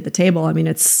deserves a seat at the table. I mean,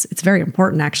 it's very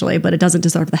important actually, but it doesn't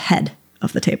deserve the head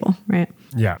of the table. Right.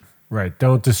 Yeah. Right.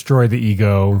 Don't destroy the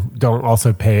ego. Don't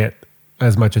also pay it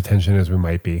as much attention as we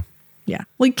might be. Yeah.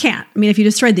 Well, you can't. I mean, if you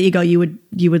destroyed the ego, you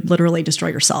would literally destroy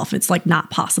yourself. It's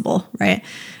not possible. Right.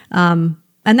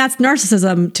 And that's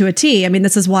narcissism to a T. I mean,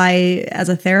 this is why, as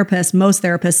a therapist, most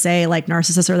therapists say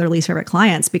narcissists are their least favorite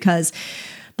clients because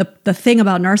the thing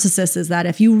about narcissists is that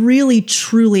if you really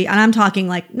truly, and I'm talking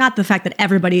not the fact that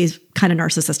everybody's kind of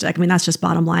narcissistic. I mean, that's just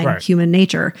bottom line human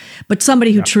nature, but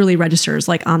somebody who truly registers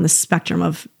on the spectrum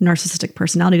of narcissistic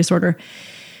personality disorder,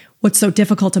 what's so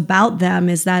difficult about them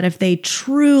is that if they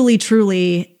truly,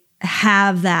 truly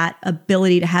have that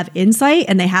ability to have insight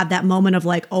and they have that moment of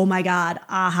oh my God,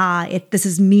 aha, this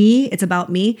is me, it's about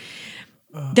me,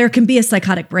 there can be a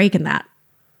psychotic break in that.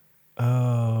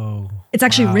 Oh, it's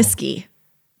actually risky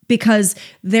because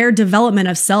their development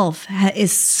of self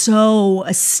is so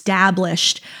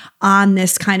established on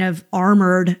this kind of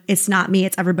armored, it's not me,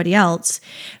 it's everybody else,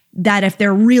 that if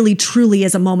there really truly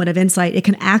is a moment of insight, it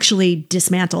can actually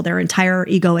dismantle their entire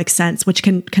egoic sense, which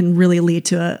can really lead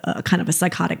to a kind of a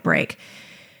psychotic break.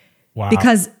 Wow.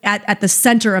 Because at the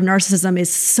center of narcissism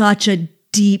is such a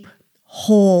deep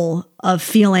hole of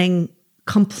feeling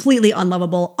completely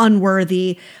unlovable,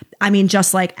 unworthy. I mean,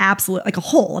 just absolute, a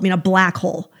hole. I mean, a black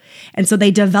hole. And so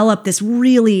they develop this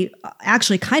really,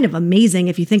 actually kind of amazing,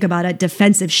 if you think about it,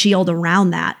 defensive shield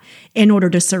around that in order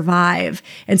to survive.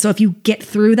 And so if you get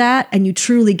through that and you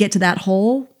truly get to that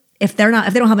hole, if they don't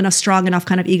have enough strong enough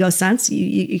kind of ego sense,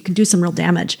 you can do some real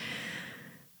damage.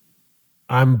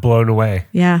 I'm blown away.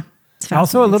 Yeah. It's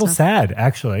also a little sad,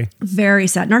 actually. Very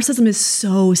sad. Narcissism is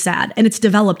so sad. And it's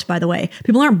developed, by the way.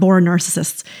 People aren't born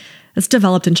narcissists. It's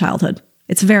developed in childhood.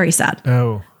 It's very sad.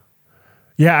 Oh.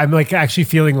 Yeah, I'm actually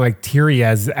feeling teary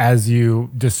as you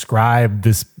describe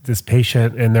this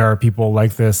patient, and there are people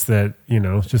like this that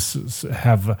just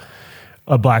have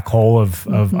a black hole of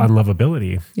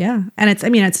unlovability. Yeah. And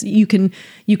it's you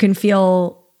can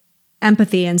feel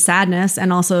empathy and sadness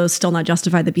and also still not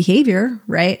justify the behavior,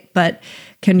 right? But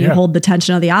can you hold the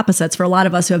tension of the opposites? For a lot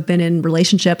of us who have been in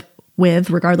relationship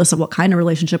with, regardless of what kind of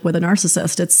relationship, with a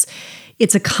narcissist,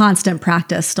 it's a constant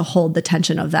practice to hold the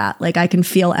tension of that. Like, I can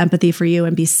feel empathy for you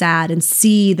and be sad and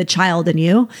see the child in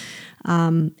you,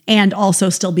 and also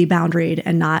still be boundaried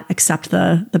and not accept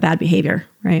the bad behavior,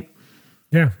 right?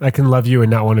 Yeah, I can love you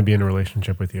and not want to be in a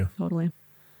relationship with you. Totally.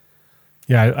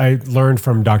 Yeah, I learned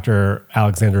from Dr.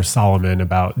 Alexander Solomon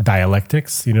about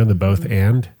dialectics, the both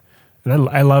and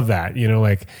I love that,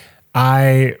 like,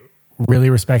 I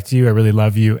really respect you, I really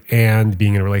love you, and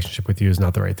being in a relationship with you is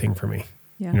not the right thing for me.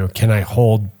 Yeah. Can I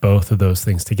hold both of those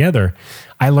things together?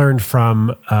 I learned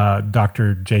from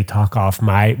Dr. Jay Talkoff,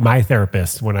 my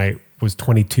therapist, when I was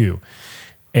 22,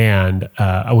 and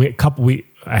I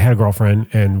had a girlfriend,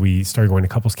 and we started going to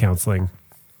couples counseling.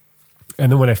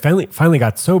 And then when I finally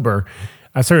got sober,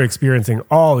 I started experiencing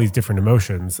all these different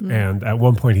emotions. And at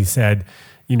one point he said,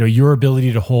 your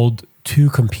ability to hold two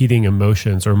competing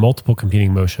emotions or multiple competing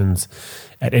emotions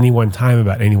at any one time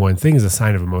about any one thing is a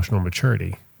sign of emotional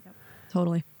maturity. Yep,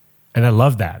 totally. And I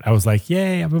love that. I was like,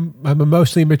 yay, I'm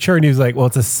emotionally mature. And he was like, well,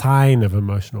 it's a sign of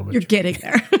emotional maturity. You're getting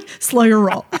there. Slow your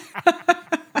roll.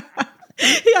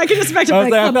 Yeah, I can just imagine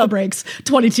pump the brakes.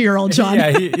 22-year-old John.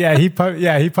 He pumped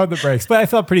the brakes. But I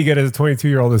felt pretty good as a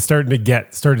 22-year-old and starting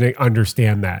to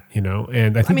understand that,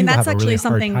 And I think that's actually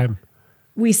something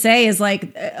we say is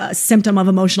like a symptom of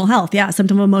emotional health. Yeah, a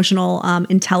symptom of emotional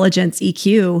intelligence,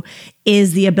 EQ,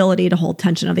 is the ability to hold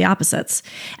tension of the opposites.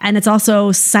 And it's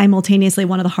also simultaneously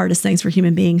one of the hardest things for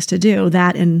human beings to do,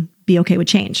 that and be okay with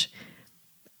change.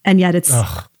 And yet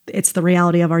it's the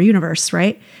reality of our universe,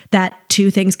 right? That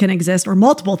two things can exist, or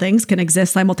multiple things can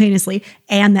exist simultaneously,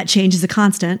 and that change is a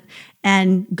constant.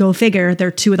 And go figure,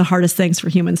 they're two of the hardest things for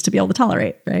humans to be able to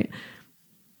tolerate, right?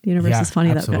 The universe is funny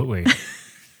absolutely. That way.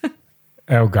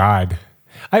 Oh God.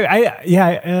 How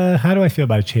do I feel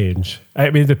about change? I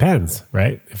mean, it depends,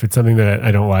 right? If it's something that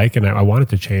I don't like and I want it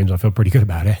to change, I'll feel pretty good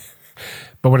about it.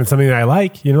 But when it's something that I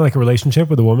like, like a relationship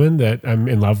with a woman that I'm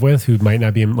in love with who might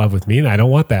not be in love with me, and I don't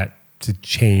want that to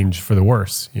change for the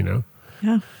worse,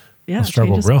 Yeah. I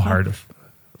struggle real hard.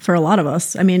 For a lot of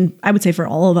us. I mean, I would say for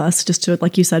all of us, just to,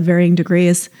 like you said, varying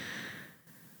degrees.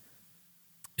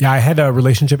 Yeah, I had a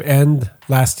relationship end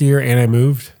last year and I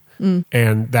moved.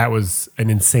 And that was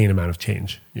an insane amount of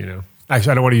change,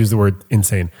 Actually, I don't want to use the word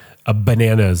insane. A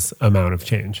bananas amount of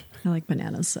change. I like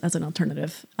bananas as an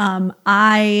alternative. And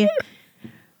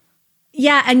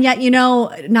yet,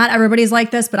 not everybody's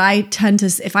like this, but I tend to,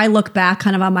 if I look back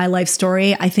kind of on my life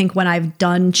story, I think when I've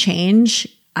done change,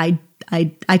 I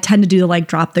tend to do the like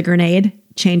drop the grenade,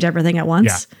 change everything at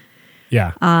once.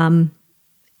 Yeah. And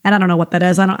I don't know what that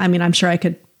is. I'm sure I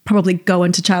could probably go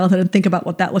into childhood and think about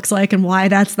what that looks like and why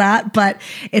that's that. But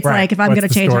it's right. Like, if I'm going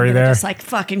to change, I'm going to just like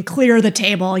fucking clear the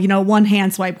table, one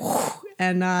hand swipe,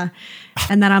 and then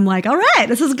I'm like, all right,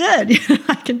 this is good.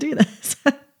 I can do this.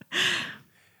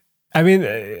 I mean,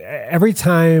 every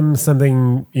time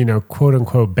something, quote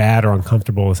unquote bad or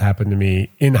uncomfortable has happened to me,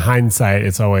 in hindsight,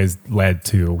 it's always led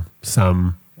to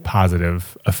some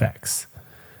positive effects.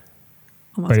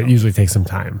 But it usually takes some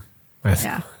time.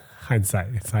 Yeah.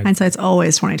 Hindsight's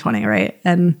always 20/20, right?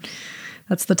 And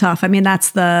that's the tough. I mean,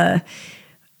 that's the,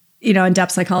 in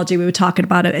depth psychology, we would talk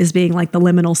about it as being like the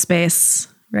liminal space,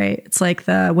 right? It's like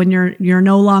when you're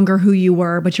no longer who you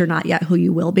were, but you're not yet who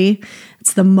you will be.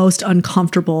 It's the most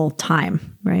uncomfortable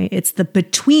time, right? It's the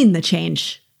between the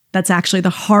change that's actually the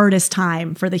hardest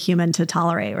time for the human to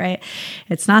tolerate, right?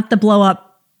 It's not the blow up,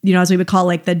 as we would call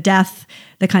like the death,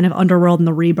 the kind of underworld and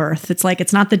the rebirth. It's like,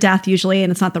 it's not the death usually,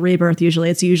 and it's not the rebirth usually.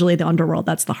 It's usually the underworld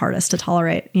that's the hardest to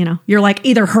tolerate. You're like,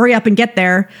 either hurry up and get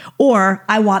there, or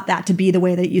I want that to be the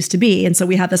way that it used to be. And so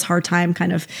we have this hard time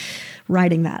kind of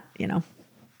riding that,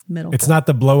 middle. It's not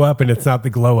the blow up and it's not the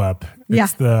glow up.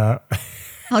 It's the...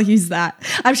 I'll use that.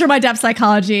 I'm sure my depth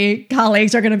psychology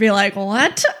colleagues are going to be like,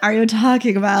 what are you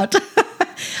talking about?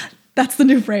 That's the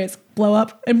new phrase, blow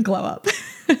up and glow up.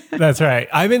 That's right.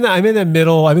 I'm in the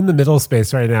middle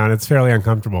space right now, and it's fairly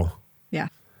uncomfortable. Yeah,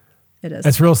 it is.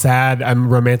 It's real sad. I'm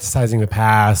romanticizing the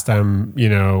past. I'm,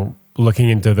 looking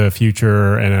into the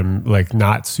future, and I'm like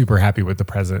not super happy with the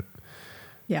present.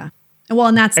 Yeah. Well,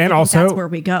 and that's where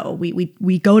we go.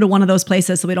 We go to one of those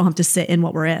places so we don't have to sit in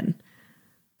what we're in.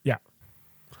 Yeah.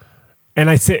 And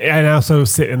I also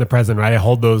sit in the present, right? I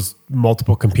hold those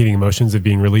multiple competing emotions of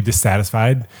being really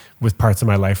dissatisfied with parts of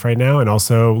my life right now, and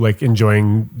also like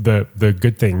enjoying the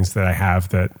good things that I have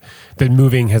that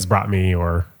moving has brought me,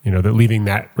 or that leaving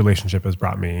that relationship has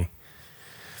brought me.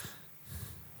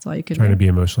 That's all you can Trying do. to be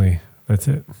emotionally. That's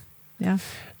it. Yeah.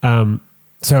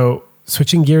 So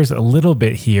switching gears a little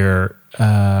bit here,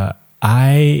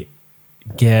 I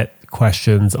get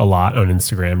questions a lot on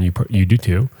Instagram. You do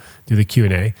too. Do the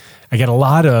Q&A. I get a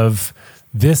lot of,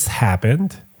 this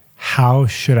happened. How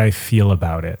should I feel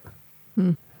about it?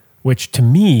 Which to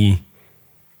me,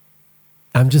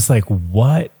 I'm just like,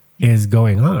 what is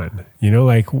going on?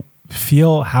 Like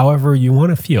feel however you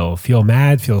want to feel. Feel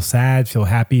mad, feel sad, feel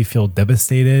happy, feel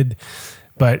devastated.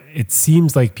 But it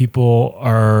seems like people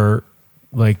are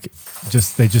like,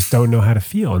 they just don't know how to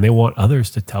feel, and they want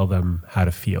others to tell them how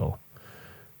to feel.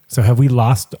 So have we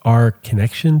lost our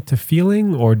connection to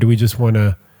feeling, or do we just want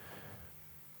to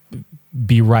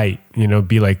be right,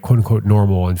 be like quote unquote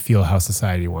normal and feel how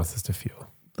society wants us to feel?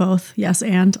 Both. Yes.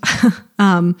 And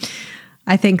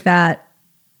I think that,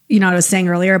 I was saying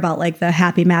earlier about like the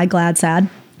happy, mad, glad, sad.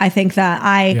 I think that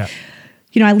I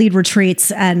lead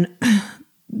retreats, and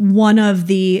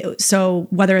so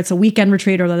whether it's a weekend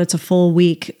retreat or whether it's a full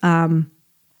week,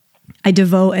 I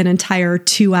devote an entire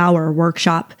 2-hour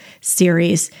workshop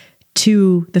series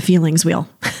to the feelings wheel.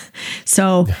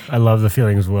 So I love the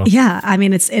feelings wheel. Yeah. I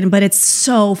mean, but it's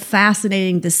so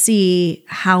fascinating to see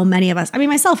how many of us, I mean,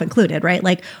 myself included, right?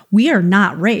 Like we are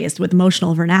not raised with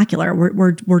emotional vernacular.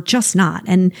 We're just not.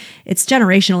 And it's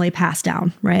generationally passed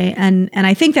down. Right. And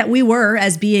I think that we were,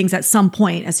 as beings at some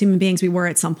point, as human beings, we were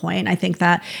at some point. I think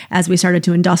that as we started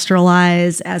to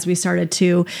industrialize, as we started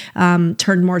to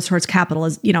turn more towards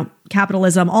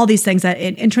capitalism, all these things that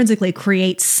it intrinsically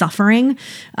creates suffering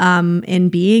in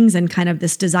beings, and kind of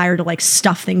this desire to like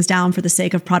stuff things down for the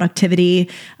sake of productivity,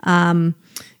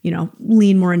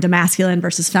 lean more into masculine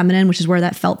versus feminine, which is where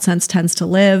that felt sense tends to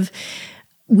live.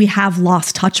 We have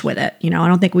lost touch with it. I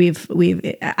don't think we've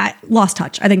lost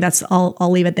touch. I think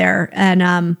I'll leave it there.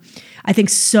 And I think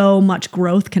so much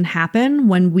growth can happen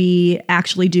when we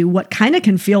actually do what kind of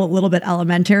can feel a little bit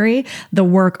elementary, the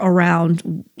work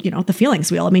around, the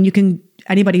feelings wheel. I mean,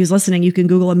 anybody who's listening, you can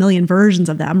Google a million versions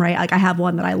of them, right? Like I have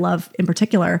one that I love in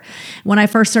particular. When I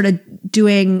first started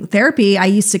doing therapy, I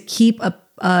used to keep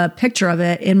a picture of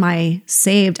it in my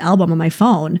saved album on my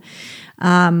phone.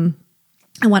 And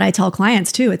what I tell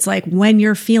clients too, it's like when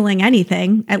you're feeling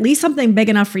anything, at least something big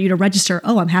enough for you to register,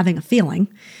 oh, I'm having a feeling.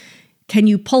 Can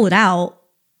you pull it out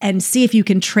and see if you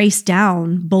can trace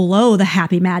down below the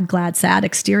happy, mad, glad, sad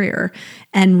exterior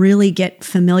and really get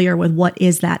familiar with what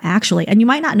is that actually? And you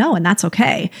might not know, and that's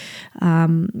okay.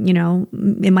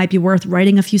 It might be worth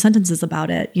writing a few sentences about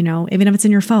it, even if it's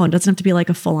in your phone. It doesn't have to be like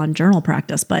a full-on journal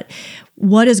practice, but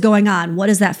what is going on? What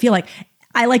does that feel like?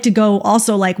 I like to go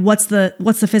also like, what's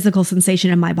the physical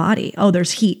sensation in my body? Oh,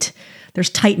 there's heat. There's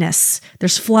tightness,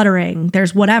 there's fluttering,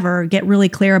 there's whatever. Get really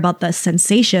clear about the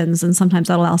sensations. And sometimes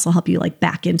that'll also help you like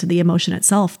back into the emotion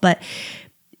itself. But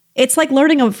it's like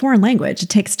learning a foreign language. It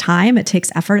takes time, it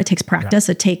takes effort, it takes practice,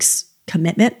 it takes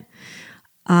commitment.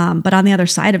 But on the other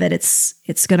side of it, it's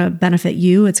going to benefit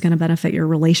you. It's going to benefit your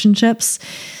relationships.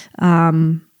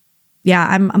 I'm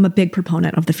a big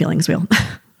proponent of the feelings wheel.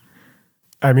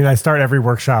 I mean, I start every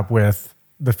workshop with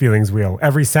the feelings wheel,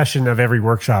 every session of every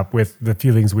workshop with the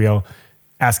feelings wheel,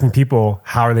 asking people,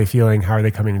 how are they feeling? How are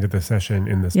they coming into the session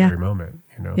in this very moment?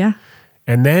 Yeah.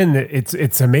 And then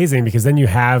it's amazing because then you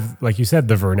have, like you said,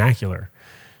 the vernacular.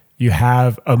 You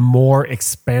have a more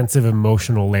expansive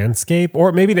emotional landscape,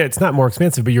 or maybe it's not more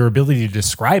expansive, but your ability to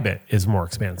describe it is more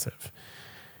expansive.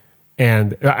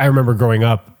 And I remember growing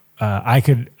up, I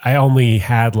only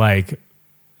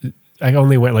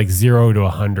went like 0 to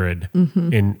 100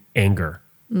 in anger.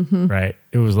 Right?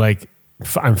 It was like,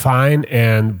 I'm fine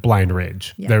and blind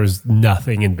rage. Yeah. There was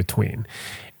nothing in between.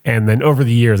 And then over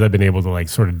the years, I've been able to like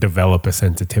sort of develop a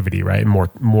sensitivity, right? I'm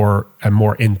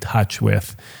more in touch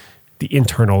with the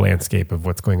internal landscape of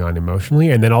what's going on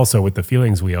emotionally. And then also with the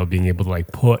feelings wheel, being able to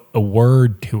like put a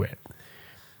word to it.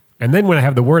 And then when I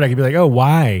have the word, I can be like, oh,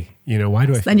 why? Why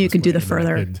do I feel then you this can do way? the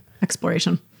further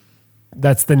exploration.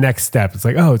 That's the next step. It's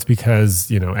like, oh, it's because,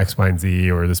 X, Y, and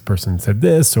Z, or this person said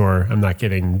this, or I'm not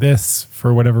getting this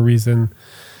for whatever reason.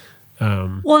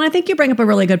 Well, and I think you bring up a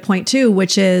really good point too,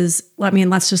 which is,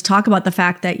 let's just talk about the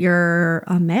fact that you're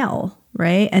a male,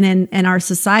 right? And in our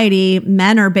society,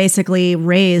 men are basically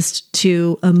raised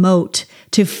to emote,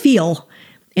 to feel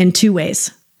in two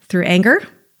ways, through anger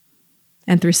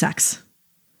and through sex.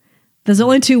 There's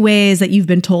only two ways that you've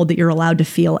been told that you're allowed to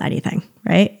feel anything,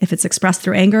 right? If it's expressed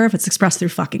through anger, if it's expressed through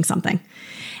fucking something.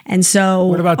 And so...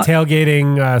 What about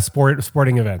tailgating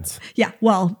sporting events? Yeah,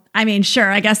 well,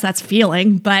 sure, I guess that's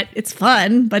feeling, but it's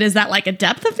fun. But is that like a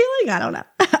depth of feeling? I don't know.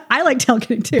 I like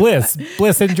tailgating too.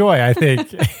 Bliss and joy, I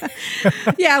think.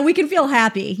 Yeah, we can feel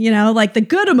happy, like the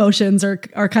good emotions are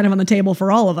kind of on the table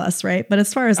for all of us, right? But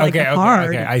as far as like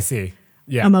hard I see.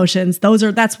 Yeah. emotions,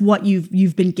 that's what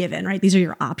you've been given, right? These are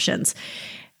your options.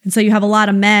 And so you have a lot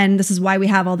of men. This is why we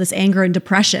have all this anger and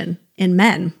depression in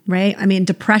men, right? I mean,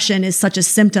 depression is such a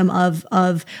symptom of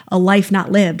a life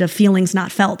not lived, of feelings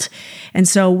not felt. And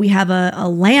so we have a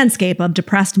landscape of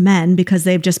depressed men because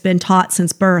they've just been taught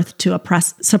since birth to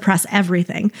suppress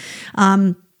everything.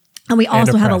 And we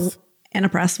also have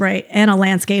a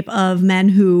landscape of men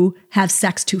who have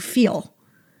sex to feel.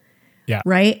 Yeah.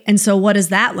 Right. And so what does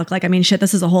that look like? I mean,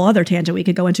 this is a whole other tangent we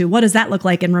could go into. What does that look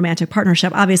like in romantic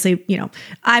partnership? Obviously,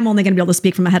 I'm only going to be able to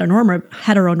speak from a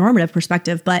heteronormative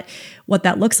perspective, but what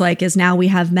that looks like is now we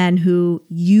have men who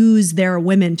use their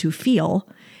women to feel,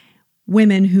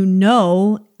 women who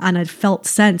know on a felt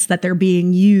sense that they're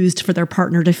being used for their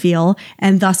partner to feel,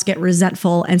 and thus get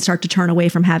resentful and start to turn away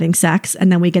from having sex.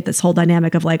 And then we get this whole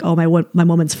dynamic of like, oh, my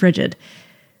woman's frigid.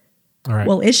 All right.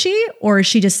 Well, is she, or is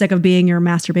she just sick of being your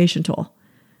masturbation tool?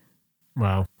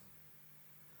 Wow.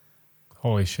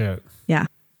 Holy shit. Yeah.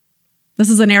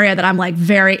 This is an area that I'm like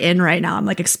very in right now. I'm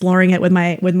like exploring it with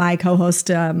my co-host,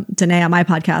 Danae, on my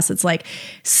podcast. It's like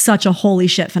such a holy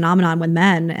shit phenomenon with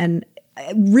men. And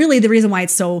really the reason why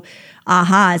it's so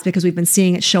aha is because we've been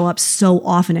seeing it show up so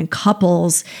often in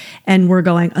couples, and we're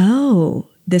going, oh,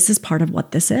 this is part of what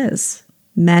this is.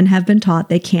 Men have been taught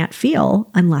they can't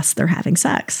feel unless they're having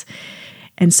sex.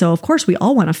 And so, of course, we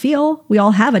all want to feel. We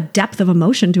all have a depth of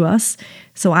emotion to us.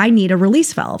 So I need a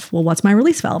release valve. Well, what's my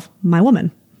release valve? My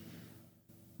woman.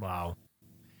 Wow.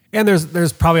 And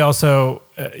there's probably also,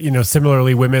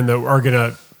 similarly, women that are going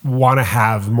to want to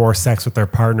have more sex with their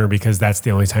partner because that's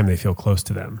the only time they feel close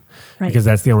to them. Right. Because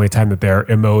that's the only time that they're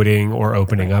emoting or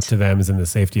opening up to them is in the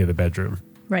safety of the bedroom.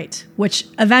 Right. Which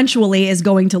eventually is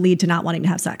going to lead to not wanting to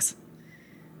have sex.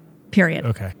 Period.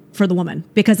 Okay. For the woman.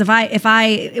 Because if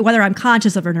I, whether I'm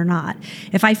conscious of it or not,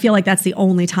 if I feel like that's the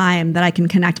only time that I can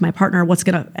connect to my partner,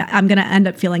 I'm going to end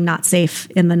up feeling not safe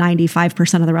in the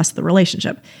 95% of the rest of the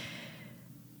relationship,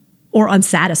 or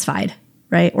unsatisfied,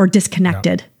 right? Or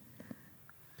disconnected.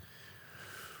 Yeah.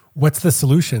 What's the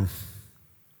solution?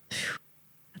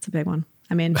 That's a big one.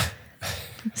 I mean,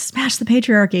 smash the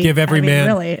patriarchy. Give every man.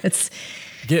 Really,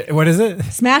 what is it?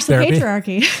 Smash the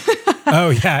patriarchy. Oh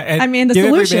yeah. And I mean, the give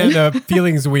solution. Every man a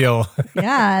feelings wheel.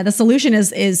 Yeah. The solution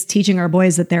is teaching our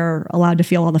boys that they're allowed to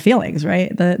feel all the feelings,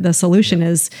 right? The solution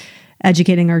is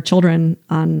educating our children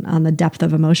on the depth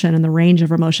of emotion and the range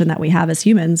of emotion that we have as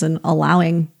humans, and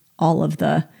allowing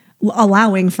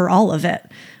for all of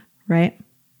it. Right.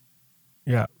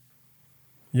 Yeah.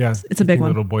 Yeah. It's a big one.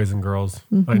 Little boys and girls.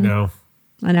 Mm-hmm.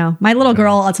 I know. My little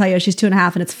girl, I'll tell you, she's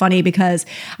 2.5, and it's funny because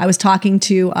I was talking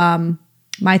to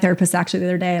my therapist actually the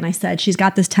other day, and I said she's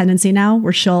got this tendency now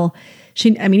where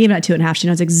even at 2.5, she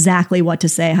knows exactly what to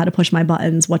say, how to push my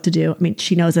buttons, what to do. I mean,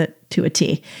 she knows it to a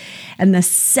T. And the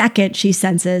second she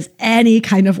senses any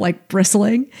kind of like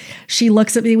bristling, she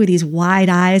looks at me with these wide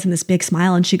eyes and this big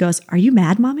smile, and she goes, "Are you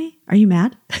mad, mommy? Are you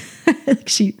mad?"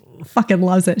 She fucking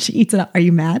loves it. She eats it up. "Are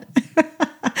you mad?"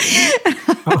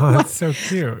 Oh, that's so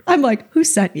cute. I'm like, who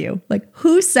sent you? Like,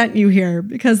 who sent you here?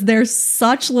 Because they're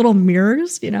such little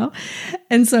mirrors,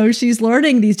 And so she's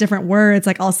learning these different words.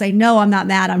 Like, I'll say, "No, I'm not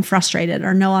mad. I'm frustrated,"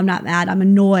 or "No, I'm not mad. I'm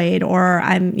annoyed," or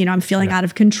I'm feeling out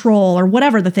of control," or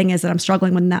whatever the thing is that I'm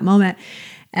struggling with in that moment.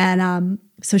 And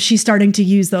so she's starting to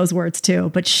use those words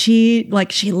too. But she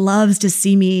loves to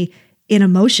see me in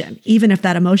emotion, even if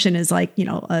that emotion is like,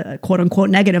 a quote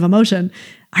unquote negative emotion.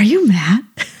 "Are you mad?"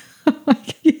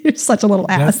 Like, you're such a little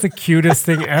ass. That's the cutest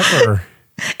thing ever.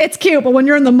 It's cute, but when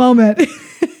you're in the moment,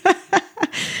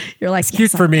 you're like, it's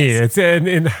cute for me. It's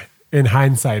in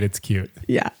hindsight, it's cute.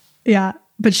 Yeah. Yeah.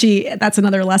 But that's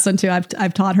another lesson too.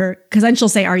 I've taught her, because then she'll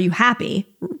say, "Are you happy?"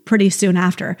 pretty soon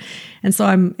after. And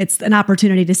so it's an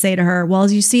opportunity to say to her, "Well,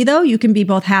 as you see though, you can be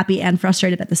both happy and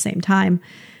frustrated at the same time."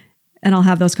 And I'll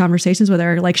have those conversations with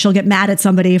her. Like, she'll get mad at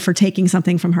somebody for taking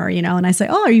something from her, and I say,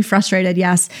 "Oh, are you frustrated?"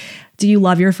 "Yes." "Do you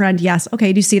love your friend?" "Yes."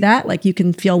 "Okay. Do you see that? Like, you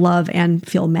can feel love and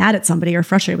feel mad at somebody or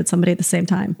frustrated with somebody at the same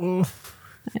time." Oh,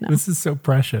 I know. This is so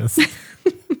precious.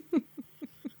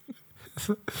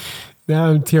 Now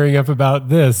I'm tearing up about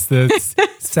this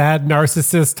sad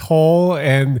narcissist hole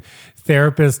and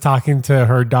therapist talking to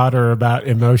her daughter about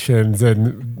emotions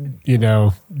and,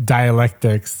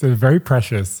 dialectics. They're very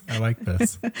precious. I like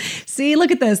this. See,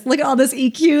 look at this. Look at all this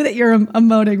EQ that you're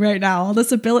emoting right now. All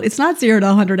this ability. It's not 0 to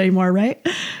 100 anymore, right?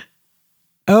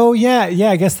 Oh yeah.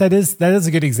 Yeah. I guess that is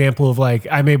a good example of like,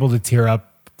 I'm able to tear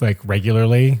up like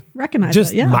regularly. Recognize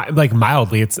just it, yeah. like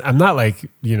mildly. I'm not like,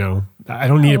 I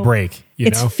don't need a break.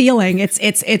 It's feeling.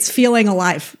 It's feeling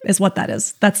alive is what that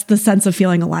is. That's the sense of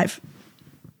feeling alive.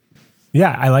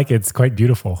 Yeah, I like it. It's quite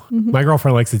beautiful. My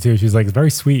girlfriend likes it too. She's like, it's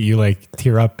very sweet. You like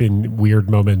tear up in weird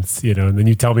moments, and then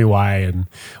you tell me why,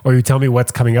 or you tell me what's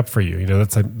coming up for you.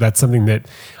 That's something that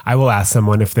I will ask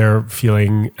someone if they're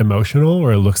feeling emotional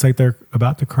or it looks like they're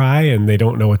about to cry and they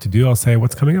don't know what to do. I'll say,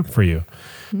 what's coming up for you?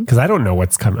 Because I don't know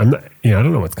what's coming. I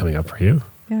don't know what's coming up for you.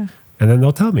 Yeah. And then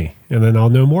they'll tell me, and then I'll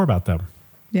know more about them.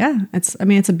 Yeah. It's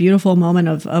a beautiful moment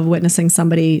of witnessing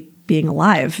somebody being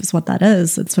alive is what that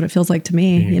is. It's what it feels like to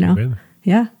me, Human.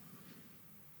 Yeah.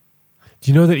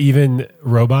 Do you know that even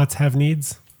robots have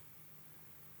needs?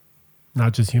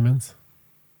 Not just humans?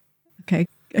 Okay.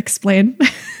 Explain.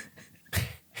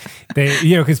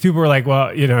 Because people were like,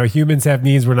 well, humans have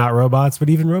needs, we're not robots, but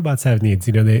even robots have needs.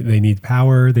 They need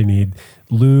power, they need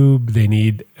lube, they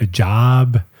need a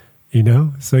job,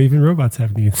 so even robots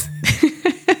have needs.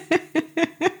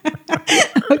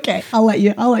 Okay, I'll let you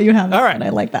have it. All right. I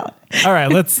like that one. All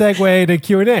right, let's segue to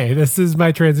Q&A. This is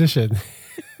my transition.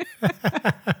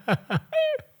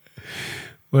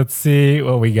 Let's see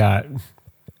what we got.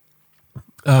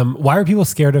 Why are people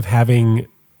scared of having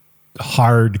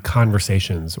hard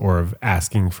conversations or of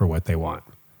asking for what they want?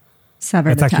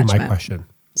 Severed That's attachment. actually my question.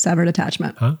 Severed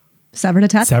attachment. Huh? Severed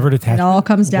attachment. Severed attachment. It all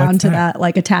comes down What's to that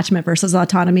like attachment versus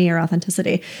autonomy or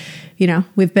authenticity.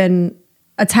 We've been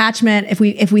attachment. If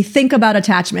we think about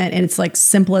attachment in its like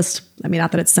simplest,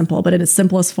 not that it's simple, but in its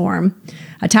simplest form,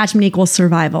 attachment equals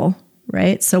survival,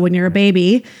 right? So when you're a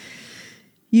baby,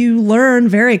 you learn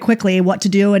very quickly what to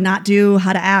do and not do,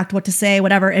 how to act, what to say,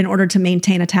 whatever, in order to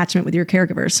maintain attachment with your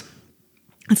caregivers.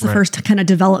 That's the first kind of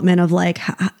development of like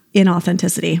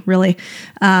inauthenticity, really,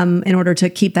 in order to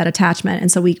keep that attachment.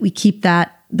 And so we keep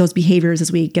those behaviors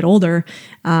as we get older,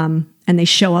 and they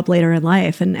show up later in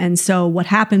life. And so what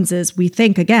happens is we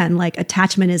think, again, like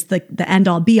attachment is the end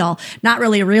all be all, not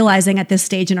really realizing at this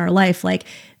stage in our life, like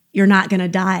you're not going to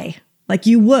die. Like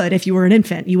you would, if you were an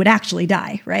infant, you would actually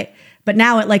die, right? But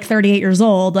now at like 38 years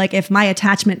old, like if my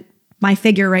attachment, my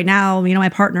figure right now, my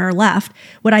partner left,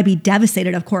 would I be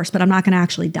devastated? Of course, but I'm not going to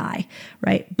actually die,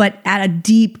 right? But at a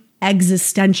deep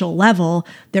existential level,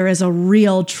 there is a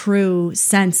real true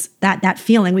sense that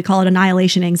feeling, we call it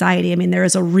annihilation anxiety. There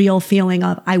is a real feeling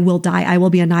of I will die, I will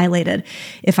be annihilated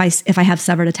if I have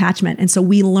severed attachment. And so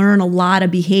we learn a lot of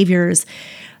behaviors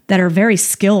that are very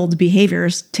skilled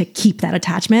behaviors to keep that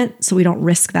attachment so we don't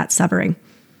risk that severing.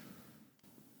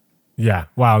 Yeah.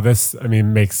 Wow. This,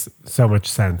 makes so much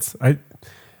sense.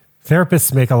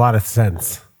 Therapists make a lot of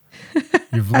sense.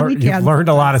 You've learned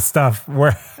a lot of stuff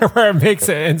where it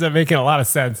ends up making a lot of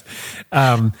sense.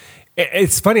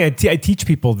 It's funny. I teach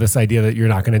people this idea that you're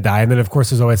not going to die. And then, of course,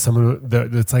 there's always someone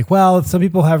that's like, well, some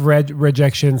people have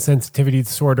rejection sensitivity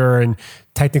disorder and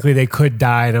technically they could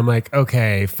die. And I'm like,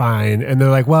 okay, fine. And they're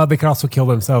like, well, they could also kill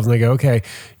themselves. And I go, okay,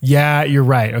 yeah, you're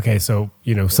right. Okay, so,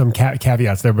 some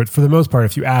caveats there. But for the most part,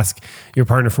 if you ask your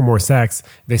partner for more sex,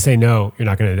 they say, no, you're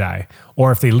not going to die.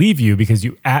 Or if they leave you because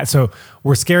you ask. So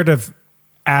we're scared of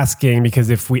asking because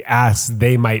if we ask,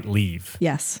 they might leave.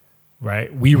 Yes.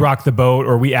 Right? We rock the boat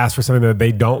or we ask for something that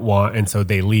they don't want and so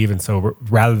they leave. And so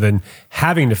rather than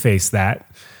having to face that,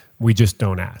 we just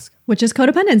don't ask. Which is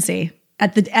codependency.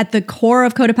 At the core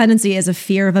of codependency is a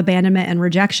fear of abandonment and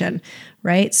rejection,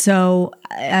 right? So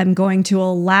I'm going to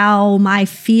allow my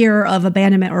fear of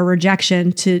abandonment or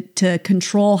rejection to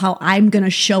control how I'm going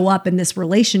to show up in this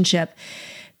relationship,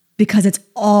 because it's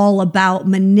all about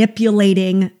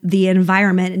manipulating the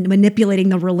environment and manipulating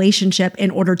the relationship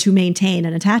in order to maintain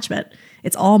an attachment.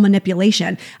 It's all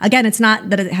manipulation. Again, it's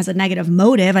not that it has a negative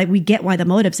motive. We get why the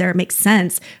motive's there. It makes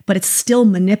sense, but it's still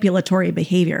manipulatory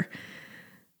behavior.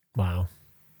 Wow.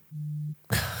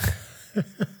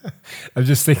 I'm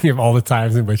just thinking of all the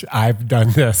times in which I've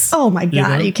done this. Oh my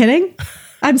God. Are you kidding?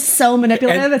 I'm so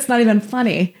manipulative. It's not even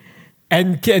funny.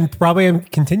 And probably I'm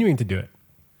continuing to do it.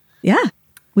 Yeah.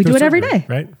 We do it every day.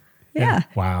 Right? Yeah.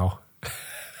 Wow.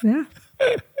 Yeah.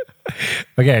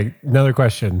 Okay. Another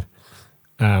question.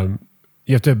 You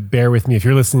have to bear with me. If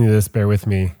you're listening to this, bear with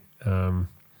me.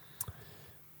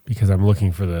 Because I'm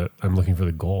looking for the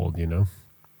gold,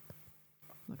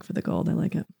 Look for the gold. I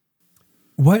like it.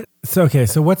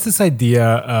 So what's this idea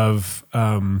of,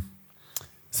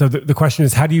 so the question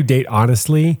is, how do you date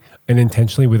honestly and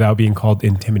intentionally without being called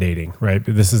intimidating, right?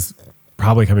 This is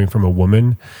probably coming from a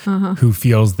woman who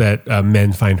feels that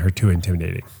men find her too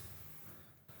intimidating.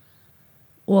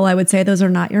 Well, I would say those are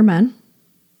not your men.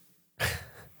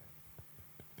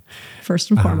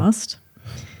 First and foremost.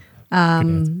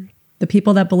 The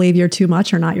people that believe you're too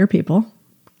much are not your people.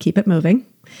 Keep it moving,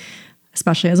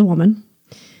 especially as a woman.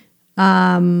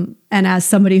 And as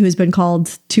somebody who's been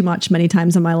called too much many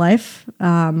times in my life,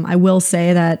 I will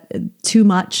say that too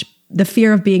much, the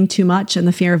fear of being too much and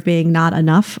the fear of being not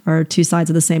enough are two sides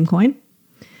of the same coin.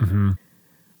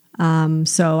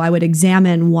 So I would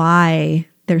examine why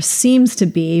there seems to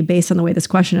be, based on the way this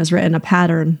question is written, a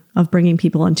pattern of bringing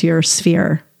people into your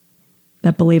sphere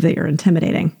that believe that you're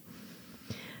intimidating.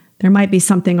 There might be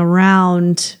something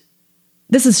around,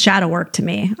 this is shadow work to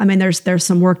me. I mean, there's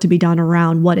some work to be done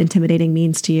around what intimidating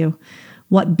means to you,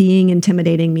 what being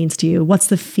intimidating means to you. What's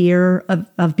the fear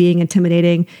of being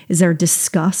intimidating? Is there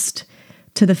disgust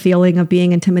to the feeling of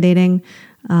being intimidating?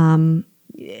 In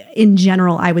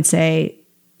general, I would say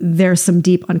there's some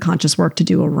deep unconscious work to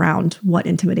do around what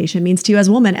intimidation means to you as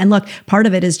a woman. And look, part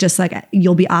of it is just like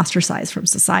you'll be ostracized from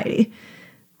society,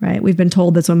 right? We've been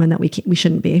told as women that we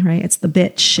shouldn't be, right? It's the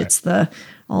bitch, right. It's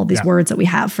all these words that we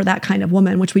have for that kind of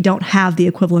woman, which we don't have the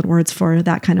equivalent words for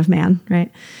that kind of man,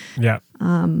 right? Yeah.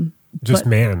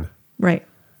 Man. Right.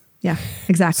 Yeah,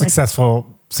 exactly.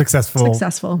 Successful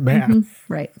man. Mm-hmm.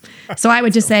 Right. So I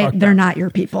would just say they're not your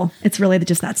people. It's really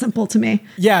just that simple to me.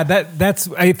 Yeah,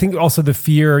 that's I think also the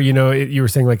fear, you were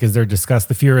saying like, is there disgust?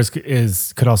 The fear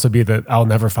could also be that I'll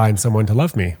never find someone to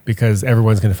love me because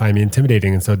everyone's going to find me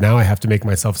intimidating. And so now I have to make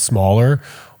myself smaller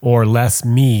or less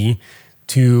me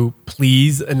to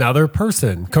please another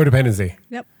person. Codependency.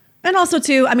 Yep. And also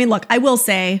too, I mean, look, I will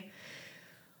say,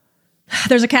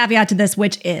 there's a caveat to this,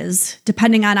 which is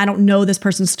depending on, I don't know this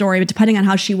person's story, but depending on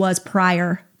how she was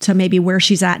prior to maybe where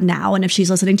she's at now. And if she's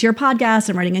listening to your podcast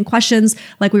and writing in questions,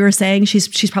 like we were saying,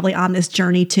 she's probably on this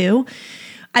journey too.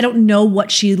 I don't know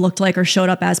what she looked like or showed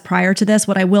up as prior to this.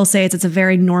 What I will say is it's a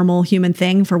very normal human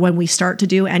thing for when we start to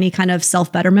do any kind of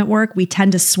self-betterment work, we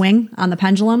tend to swing on the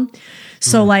pendulum.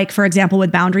 So like, for example,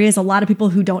 with boundaries, a lot of people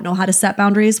who don't know how to set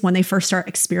boundaries, when they first start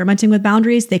experimenting with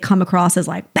boundaries, they come across as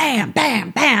like, bam,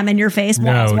 bam, bam, in your face,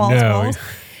 walls.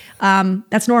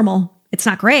 That's normal. It's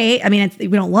not great. I mean, we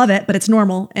don't love it, but it's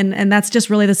normal. And that's just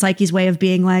really the psyche's way of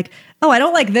being like, oh, I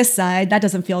don't like this side. That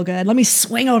doesn't feel good. Let me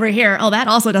swing over here. Oh, that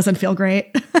also doesn't feel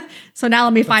great. So now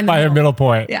let me find a middle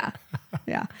point. Yeah.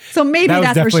 Yeah. So maybe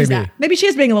that's where she's at. Maybe she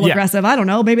is being a little aggressive. I don't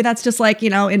know. Maybe that's just like,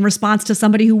 in response to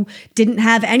somebody who didn't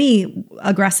have any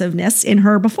aggressiveness in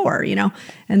her before,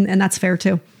 and that's fair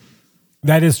too.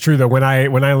 That is true though. When I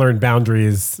learned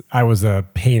boundaries, I was a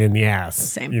pain in the ass.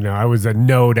 Same. I was a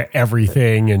no to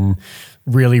everything and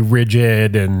really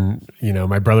rigid. And,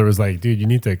 my brother was like, dude, you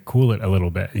need to cool it a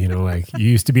little bit. Like you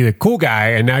used to be the cool guy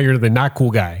and now you're the not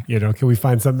cool guy. Can we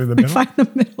find something in the middle? Find the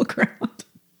middle ground.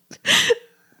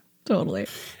 Totally.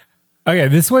 Okay.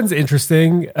 This one's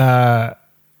interesting.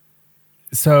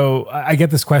 So I get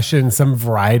this question, some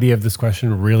variety of this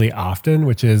question really often,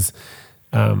 which is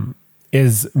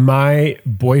my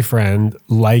boyfriend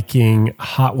liking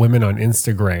hot women on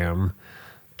Instagram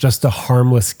just a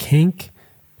harmless kink?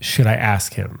 Should I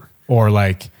ask him? Or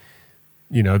like,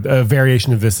 a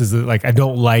variation of this is that like, I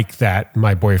don't like that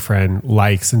my boyfriend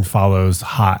likes and follows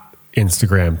hot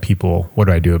Instagram people. What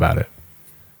do I do about it?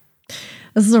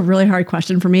 This is a really hard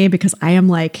question for me because I am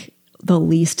like the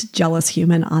least jealous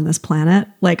human on this planet,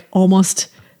 like almost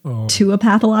to a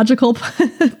pathological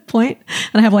point.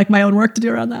 And I have like my own work to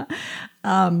do around that.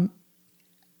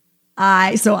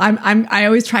 I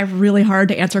always try really hard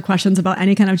to answer questions about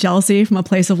any kind of jealousy from a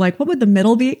place of like, what would the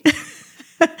middle be?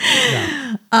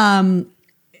 Yeah. So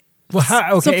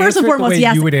first and foremost,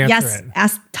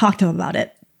 talk to him about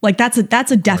it. Like that's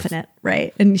a definite,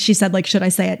 right? And she said like, should I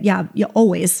say it? Yeah,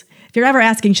 always. If you're ever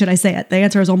asking, should I say it? The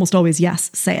answer is almost always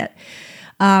yes, say it.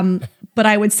 But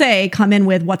I would say come in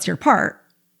with what's your part?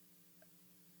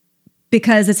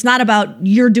 Because it's not about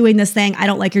you're doing this thing, I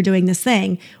don't like you're doing this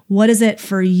thing. What is it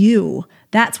for you?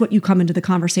 That's what you come into the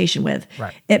conversation with.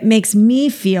 Right. It makes me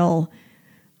feel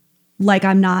like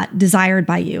I'm not desired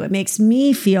by you. It makes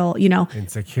me feel,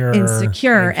 insecure.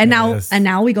 And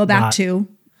now we go back to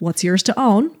what's yours to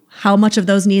own. How much of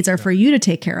those needs are for you to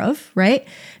take care of, right?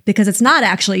 Because it's not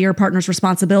actually your partner's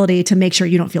responsibility to make sure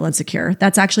you don't feel insecure.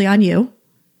 That's actually on you,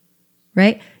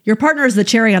 right? Your partner is the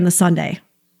cherry on the sundae.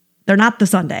 They're not the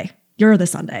sundae. You're the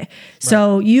sundae.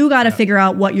 So you got to figure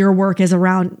out what your work is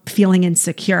around feeling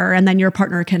insecure. And then your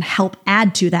partner can help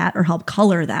add to that or help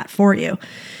color that for you.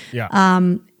 Yeah.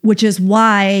 Which is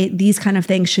why these kind of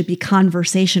things should be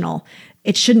conversational.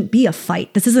 It shouldn't be a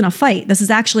fight. This isn't a fight. This is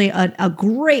actually a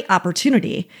great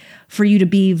opportunity for you to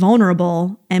be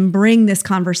vulnerable and bring this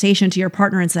conversation to your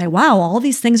partner and say, wow, all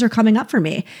these things are coming up for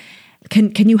me.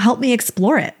 Can you help me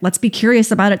explore it? Let's be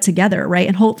curious about it together, right?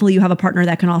 And hopefully you have a partner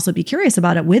that can also be curious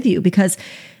about it with you because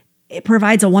it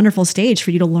provides a wonderful stage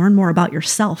for you to learn more about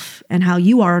yourself and how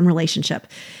you are in relationship.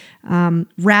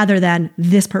 rather than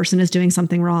this person is doing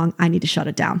something wrong, I need to shut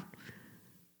it down.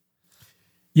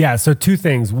 Yeah. So two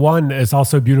things. One is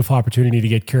also a beautiful opportunity to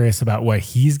get curious about what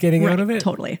he's getting out of it.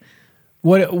 Totally.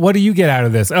 What do you get out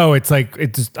of this? Oh, it's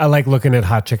just, I like looking at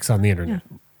hot chicks on the internet.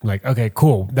 Yeah. Like, okay,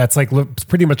 cool. That's like, it's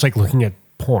pretty much like looking at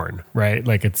porn, right?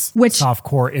 Like it's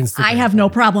softcore Instagram. I have no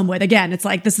problem with. Again, it's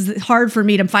like, this is hard for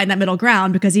me to find that middle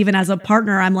ground because even as a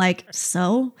partner, I'm like,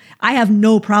 so I have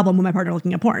no problem with my partner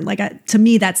looking at porn. Like to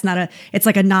me, that's it's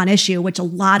like a non-issue, which a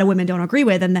lot of women don't agree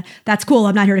with. And that's cool.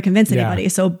 I'm not here to convince anybody.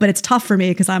 So, but it's tough for me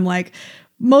because I'm like,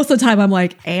 most of the time I'm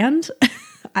like, and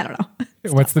I don't know.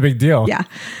 What's the big deal? Yeah,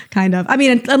 kind of. I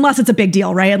mean, unless it's a big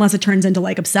deal, right? Unless it turns into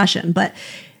like obsession. But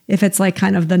if it's like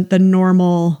kind of the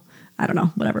normal, I don't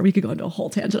know, whatever. We could go into a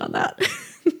whole tangent on that.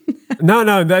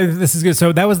 No, this is good.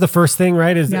 So that was the first thing,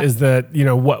 right? Is the,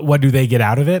 what do they get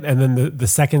out of it? And then the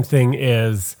second thing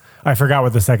is, I forgot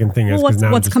what the second thing is.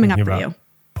 Well, what's coming up for you?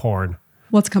 Porn.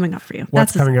 What's coming up for you?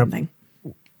 What's coming up? Thing.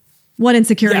 What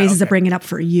insecurities is it bringing up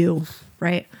for you,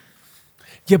 right?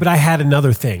 Yeah, but I had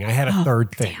another thing. I had a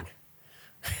third thing. Damn.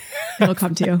 It'll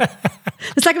come to you.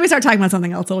 The second we start talking about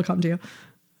something else, it'll come to you.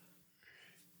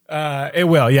 It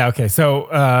will. Yeah. Okay.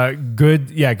 So, good.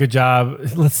 Yeah. Good job.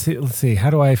 Let's see. How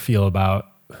do I feel about,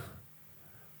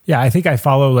 I think I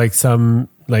follow like some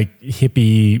like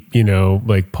hippie,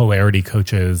 like polarity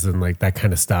coaches and like that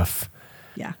kind of stuff.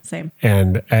 Yeah. Same.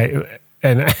 And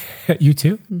you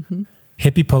too? Mm-hmm.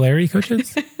 Hippie polarity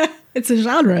coaches? It's a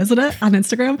genre, isn't it? On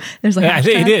Instagram, there's a hashtag. I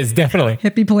think it is, definitely.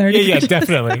 Hippie polarity. Yeah,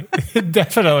 definitely.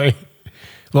 Definitely.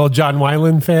 Little John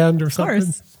Weiland fan or something. Of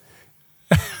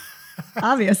course.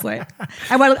 Obviously.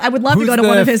 I would love to go to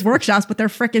one of his workshops, but they're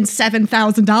freaking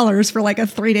 $7,000 for like a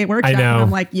 3-day workshop. I know. And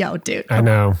I'm like, yo, dude. I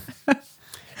know.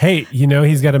 Hey,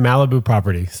 he's got a Malibu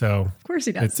property, so. Of course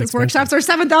he does. His workshops are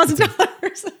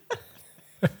 $7,000.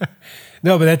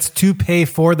 No, but that's to pay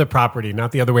for the property,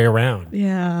 not the other way around.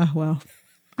 Yeah, well,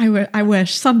 I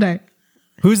wish someday.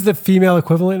 Who's the female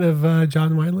equivalent of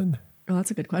John Weiland? Oh,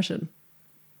 that's a good question.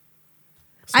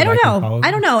 I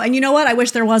don't know. And you know what? I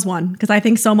wish there was one because I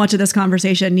think so much of this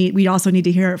conversation, we also need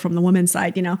to hear it from the women's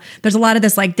side. There's a lot of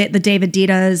this, like the David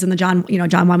Ditas and the John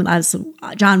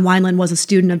Weiland was a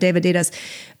student of David Ditas,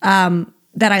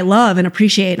 that I love and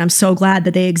appreciate. And I'm so glad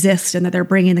that they exist and that they're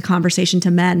bringing the conversation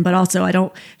to men. But also, I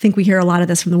don't think we hear a lot of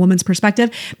this from the woman's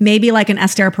perspective. Maybe like an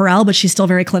Esther Perel, but she's still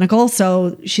very clinical.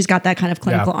 So she's got that kind of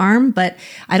clinical arm. But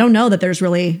I don't know that there's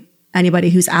really anybody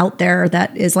who's out there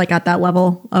that is like at that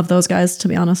level of those guys, to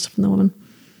be honest, from the woman.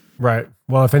 Right.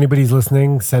 Well, if anybody's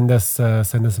listening, send us a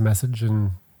message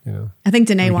and, I think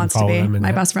Danae wants to be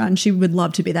my best friend. She would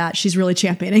love to be that. She's really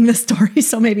championing this story.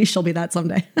 So maybe she'll be that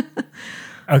someday.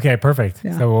 Okay, perfect.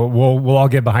 Yeah. So we'll all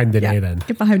get behind Danae then.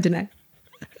 Get behind Danae.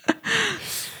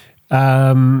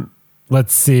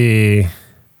 Let's see.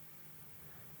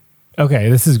 Okay,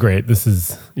 this is great.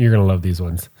 You're going to love these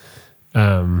ones.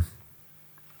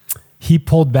 He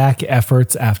pulled back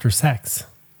efforts after sex.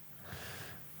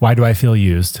 Why do I feel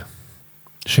used?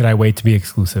 Should I wait to be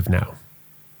exclusive now?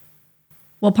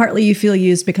 Well, partly you feel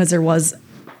used because there was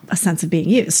a sense of being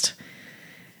used.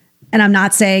 And I'm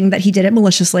not saying that he did it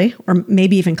maliciously or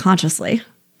maybe even consciously,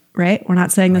 right? We're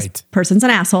not saying this person's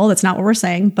an asshole. That's not what we're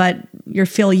saying, but you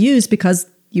feel used because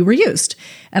you were used.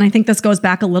 And I think this goes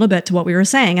back a little bit to what we were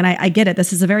saying. And I get it.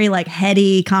 This is a very like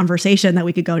heady conversation that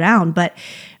we could go down,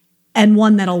 and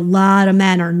one that a lot of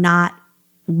men are not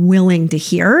willing to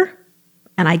hear.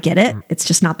 And I get it. It's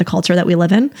just not the culture that we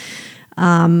live in,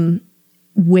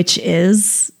 which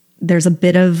is there's a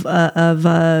bit of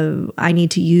I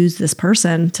need to use this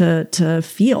person to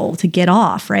feel, to get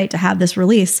off, right? To have this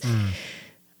release.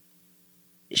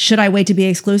 Should I wait to be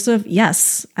exclusive?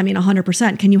 Yes. I mean,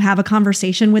 100%. Can you have a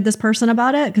conversation with this person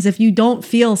about it? Because if you don't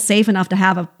feel safe enough to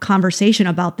have a conversation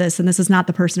about this, then this is not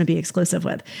the person to be exclusive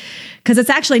with. Because it's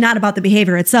actually not about the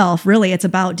behavior itself. Really, it's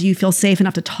about, do you feel safe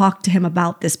enough to talk to him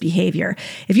about this behavior?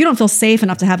 If you don't feel safe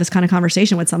enough to have this kind of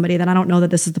conversation with somebody, then I don't know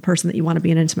that this is the person that you want to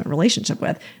be in an intimate relationship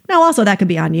with. Now, also, that could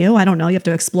be on you. I don't know. You have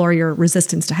to explore your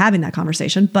resistance to having that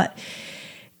conversation. But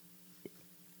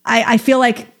I feel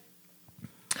like,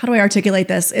 how do I articulate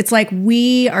this? It's like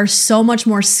we are so much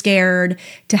more scared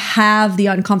to have the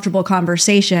uncomfortable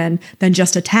conversation than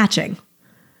just attaching.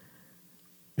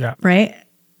 Yeah. Right?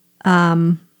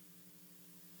 Talk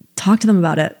to them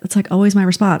about it. It's like always my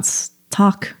response.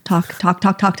 Talk.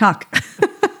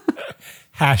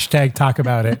 Hashtag talk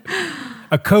about it.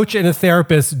 A coach and a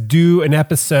therapist do an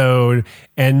episode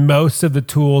and most of the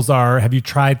tools are, have you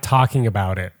tried talking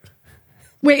about it?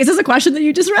 Wait, is this a question that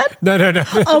you just read? No.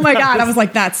 Oh my God. I was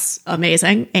like, that's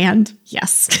amazing. And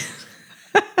yes.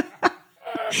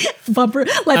 Bumper,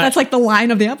 like that's like the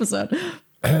line of the episode.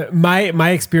 My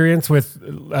experience with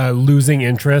losing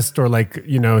interest or like,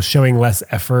 showing less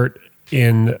effort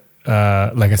in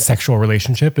like a sexual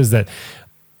relationship is that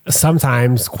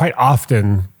sometimes, quite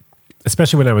often,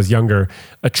 especially when I was younger,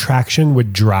 attraction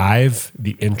would drive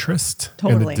the interest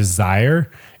and the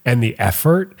desire and the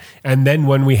effort. And then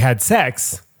when we had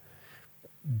sex,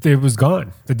 it was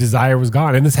gone. The desire was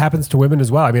gone. And this happens to women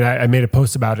as well. I mean, I made a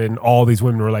post about it and all these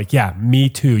women were like, yeah, me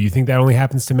too. You think that only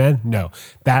happens to men? No,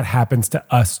 that happens to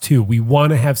us too. We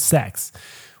want to have sex.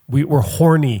 We're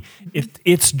horny.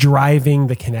 It's driving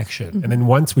the connection. Mm-hmm. And then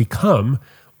once we come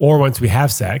or once we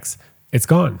have sex, it's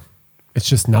gone. It's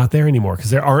just not there anymore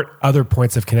because there aren't other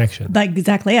points of connection. That's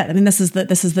exactly it. I mean, this is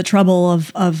the trouble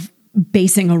of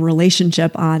basing a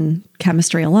relationship on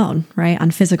chemistry alone, right?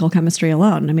 On physical chemistry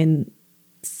alone. I mean,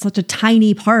 such a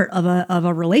tiny part of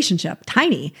a relationship.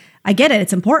 Tiny. I get it.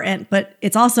 It's important, but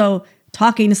it's also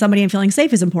talking to somebody and feeling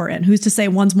safe is important. Who's to say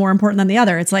one's more important than the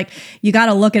other? It's like, you got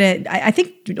to look at it. I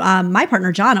think my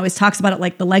partner, John, always talks about it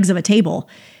like the legs of a table.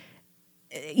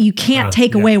 You can't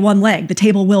take away one leg. The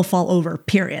table will fall over,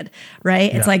 period.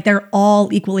 Right? It's like they're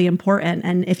all equally important.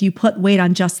 And if you put weight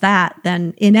on just that,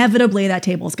 then inevitably that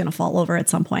table is going to fall over at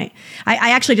some point.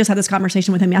 I actually just had this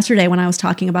conversation with him yesterday when I was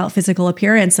talking about physical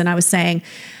appearance. And I was saying,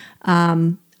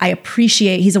 I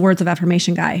appreciate, he's a words of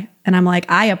affirmation guy. And I'm like,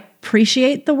 I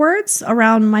appreciate the words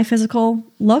around my physical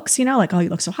looks, like, oh, you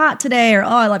look so hot today, or, oh,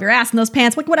 I love your ass in those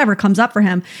pants, like whatever comes up for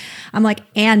him. I'm like,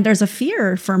 and there's a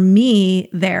fear for me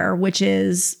there, which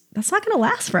is that's not going to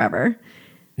last forever.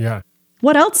 Yeah.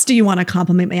 What else do you want to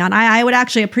compliment me on? I would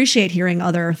actually appreciate hearing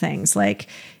other things like,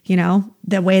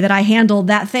 the way that I handled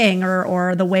that thing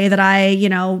or the way that I,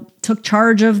 took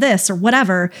charge of this or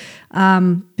whatever.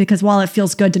 Because while it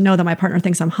feels good to know that my partner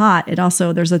thinks I'm hot,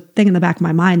 there's a thing in the back of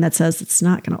my mind that says it's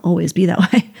not going to always be that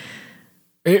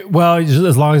way. Well,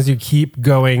 as long as you keep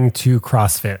going to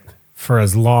CrossFit for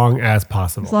as long as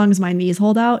possible. As long as my knees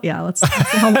hold out. Yeah. Let's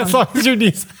see how long. As long as your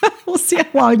knees. We'll see how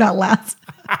long that lasts.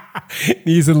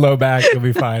 Knees and low back, you'll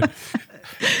be fine.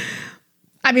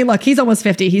 I mean, look, he's almost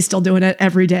 50. He's still doing it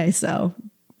every day. So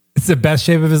it's the best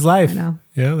shape of his life. I know.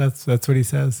 Yeah, that's what he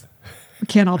says. We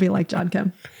can't all be like John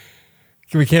Kim.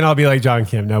 We can't all be like John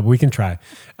Kim. No, but we can try.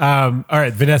 All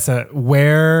right, Vanessa,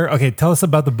 tell us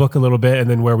about the book a little bit and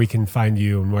then where we can find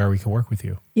you and where we can work with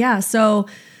you. Yeah. So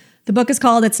the book is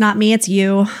called It's Not Me, It's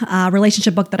You, a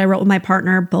relationship book that I wrote with my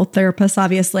partner, both therapists,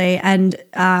 obviously. And,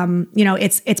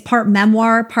 it's part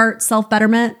memoir, part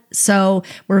self-betterment. So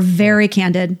we're very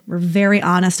candid. We're very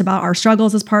honest about our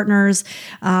struggles as partners.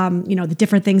 The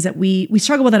different things that we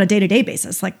struggle with on a day-to-day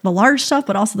basis, like the large stuff,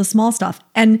 but also the small stuff.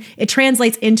 And it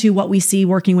translates into what we see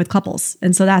working with couples.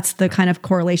 And so that's the kind of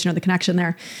correlation or the connection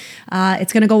there.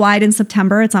 It's going to go wide in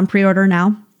September. It's on pre-order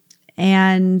now.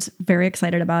 And very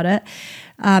excited about it.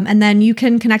 And then you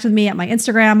can connect with me at my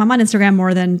Instagram. I'm on Instagram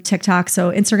more than TikTok.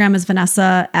 So Instagram is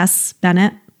Vanessa S.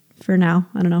 Bennett for now.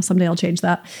 I don't know. Someday I'll change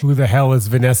that. Who the hell is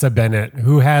Vanessa Bennett?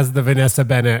 Who has the Vanessa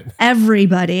Bennett?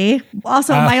 Everybody.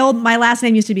 Also, my last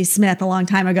name used to be Smith a long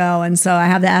time ago. And so I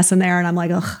have the S in there and I'm like,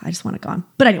 ugh, I just want it gone.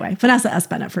 But anyway, Vanessa S.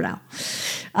 Bennett for now.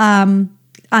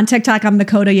 On TikTok, I'm the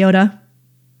Coda Yoda.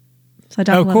 So I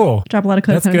drop a lot of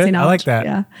codependency knowledge. I like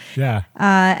that. Yeah.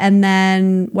 And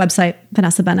then website,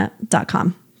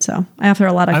 vanessabennett.com. So I offer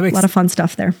a lot of fun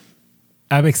stuff there.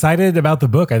 I'm excited about the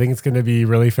book. I think it's going to be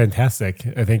really fantastic.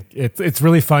 I think it's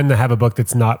really fun to have a book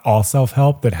that's not all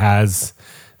self-help, that has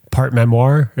part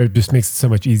memoir. It just makes it so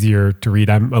much easier to read.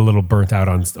 I'm a little burnt out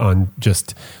on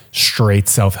just straight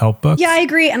self-help books. Yeah, I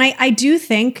agree. And I do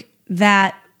think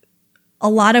that a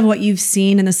lot of what you've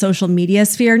seen in the social media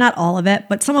sphere, not all of it,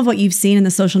 but some of what you've seen in the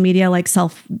social media, like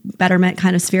self-betterment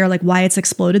kind of sphere, like why it's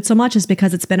exploded so much is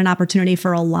because it's been an opportunity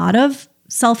for a lot of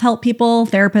self-help people,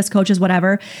 therapists, coaches,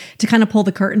 whatever, to kind of pull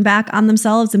the curtain back on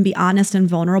themselves and be honest and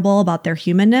vulnerable about their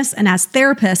humanness. And as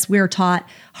therapists, we're taught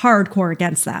hardcore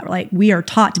against that. Like we are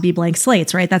taught to be blank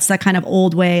slates, right? That's that kind of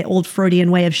old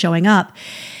Freudian way of showing up.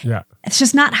 Yeah. It's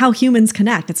just not how humans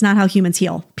connect. It's not how humans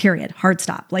heal, period. Hard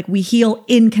stop. Like we heal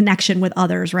in connection with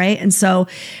others, right? And so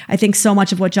I think so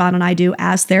much of what John and I do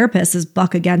as therapists is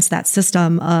buck against that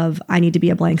system of I need to be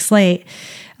a blank slate.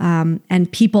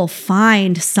 And people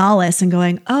find solace in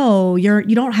going, oh,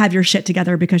 you don't have your shit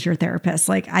together because you're a therapist.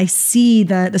 Like I see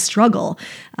the struggle.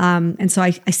 And so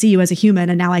I see you as a human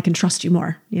and now I can trust you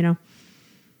more,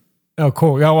 Oh,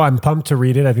 cool. Yeah, well, I'm pumped to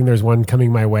read it. I think there's one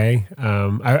coming my way.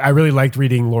 I really liked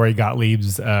reading Lori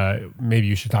Gottlieb's Maybe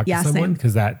You Should Talk to Someone,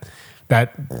 because that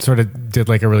sort of did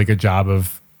like a really good job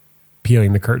of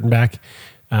peeling the curtain back.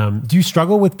 Do you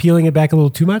struggle with peeling it back a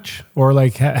little too much, or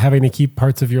like having to keep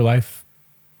parts of your life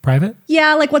private?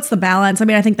 Yeah, like what's the balance? I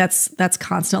mean, I think that's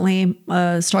constantly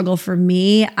a struggle for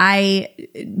me.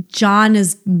 John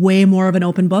is way more of an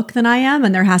open book than I am,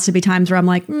 and there has to be times where I'm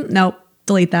like, nope,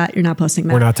 delete that. You're not posting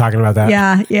that. We're not talking about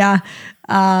that. Yeah.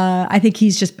 I think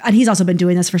he's also been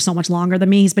doing this for so much longer than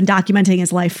me. He's been documenting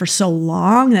his life for so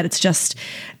long that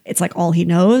it's like all he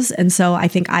knows. And so I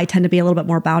think I tend to be a little bit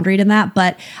more boundaried in that,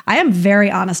 but I am very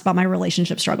honest about my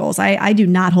relationship struggles. I do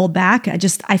not hold back.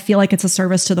 I feel like it's a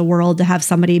service to the world to have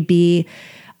somebody be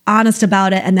honest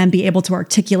about it and then be able to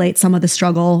articulate some of the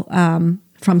struggle,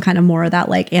 from kind of more of that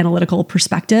like analytical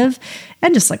perspective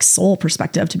and just like soul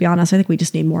perspective, to be honest. I think we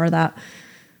just need more of that.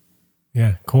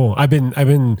 Yeah, cool. I've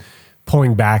been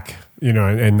pulling back,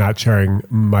 and not sharing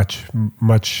much,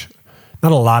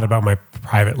 not a lot about my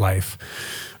private life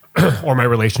or my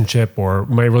relationship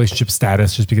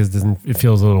status, just because it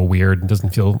feels a little weird and doesn't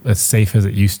feel as safe as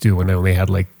it used to when I only had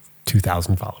like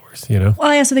 2,000 followers, Well,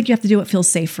 I also think you have to do what feels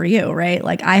safe for you, right?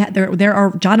 Like there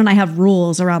are, John and I have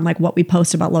rules around like what we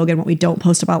post about Logan, what we don't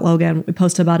post about Logan, what we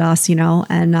post about us,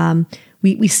 and,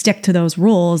 we stick to those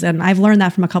rules. And I've learned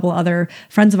that from a couple of other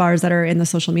friends of ours that are in the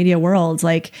social media world.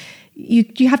 Like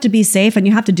you have to be safe and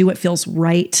you have to do what feels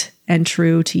right and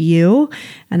true to you.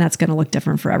 And that's going to look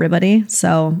different for everybody.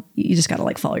 So you just got to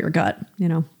like follow your gut,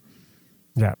 Yeah.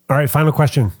 All right. Final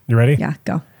question. You ready? Yeah,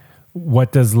 go.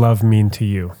 What does love mean to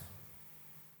you?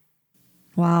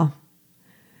 Wow.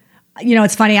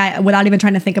 It's funny. Without even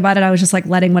trying to think about it, I was just like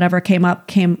letting whatever come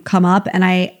up. And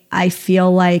I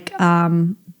feel like,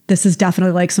 this is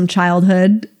definitely like some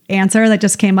childhood answer that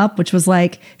just came up, which was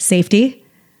like safety.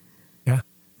 Yeah.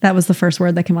 That was the first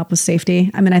word that came up, was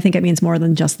safety. I mean, I think it means more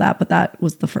than just that, but that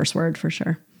was the first word for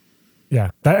sure. Yeah.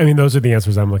 Those are the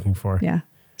answers I'm looking for. Yeah.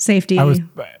 Safety,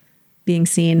 being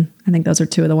seen. I think those are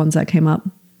two of the ones that came up.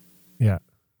 Yeah.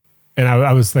 And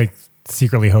I was like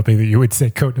secretly hoping that you would say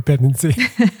codependency.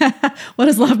 What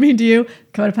does love mean to you?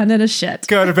 Codependent as shit.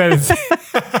 Codependency.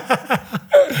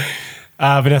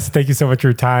 Vanessa, thank you so much for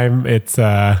your time. It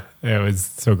was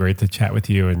so great to chat with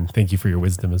you, and thank you for your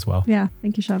wisdom as well. Yeah.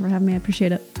 Thank you, Sean, for having me. I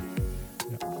appreciate it.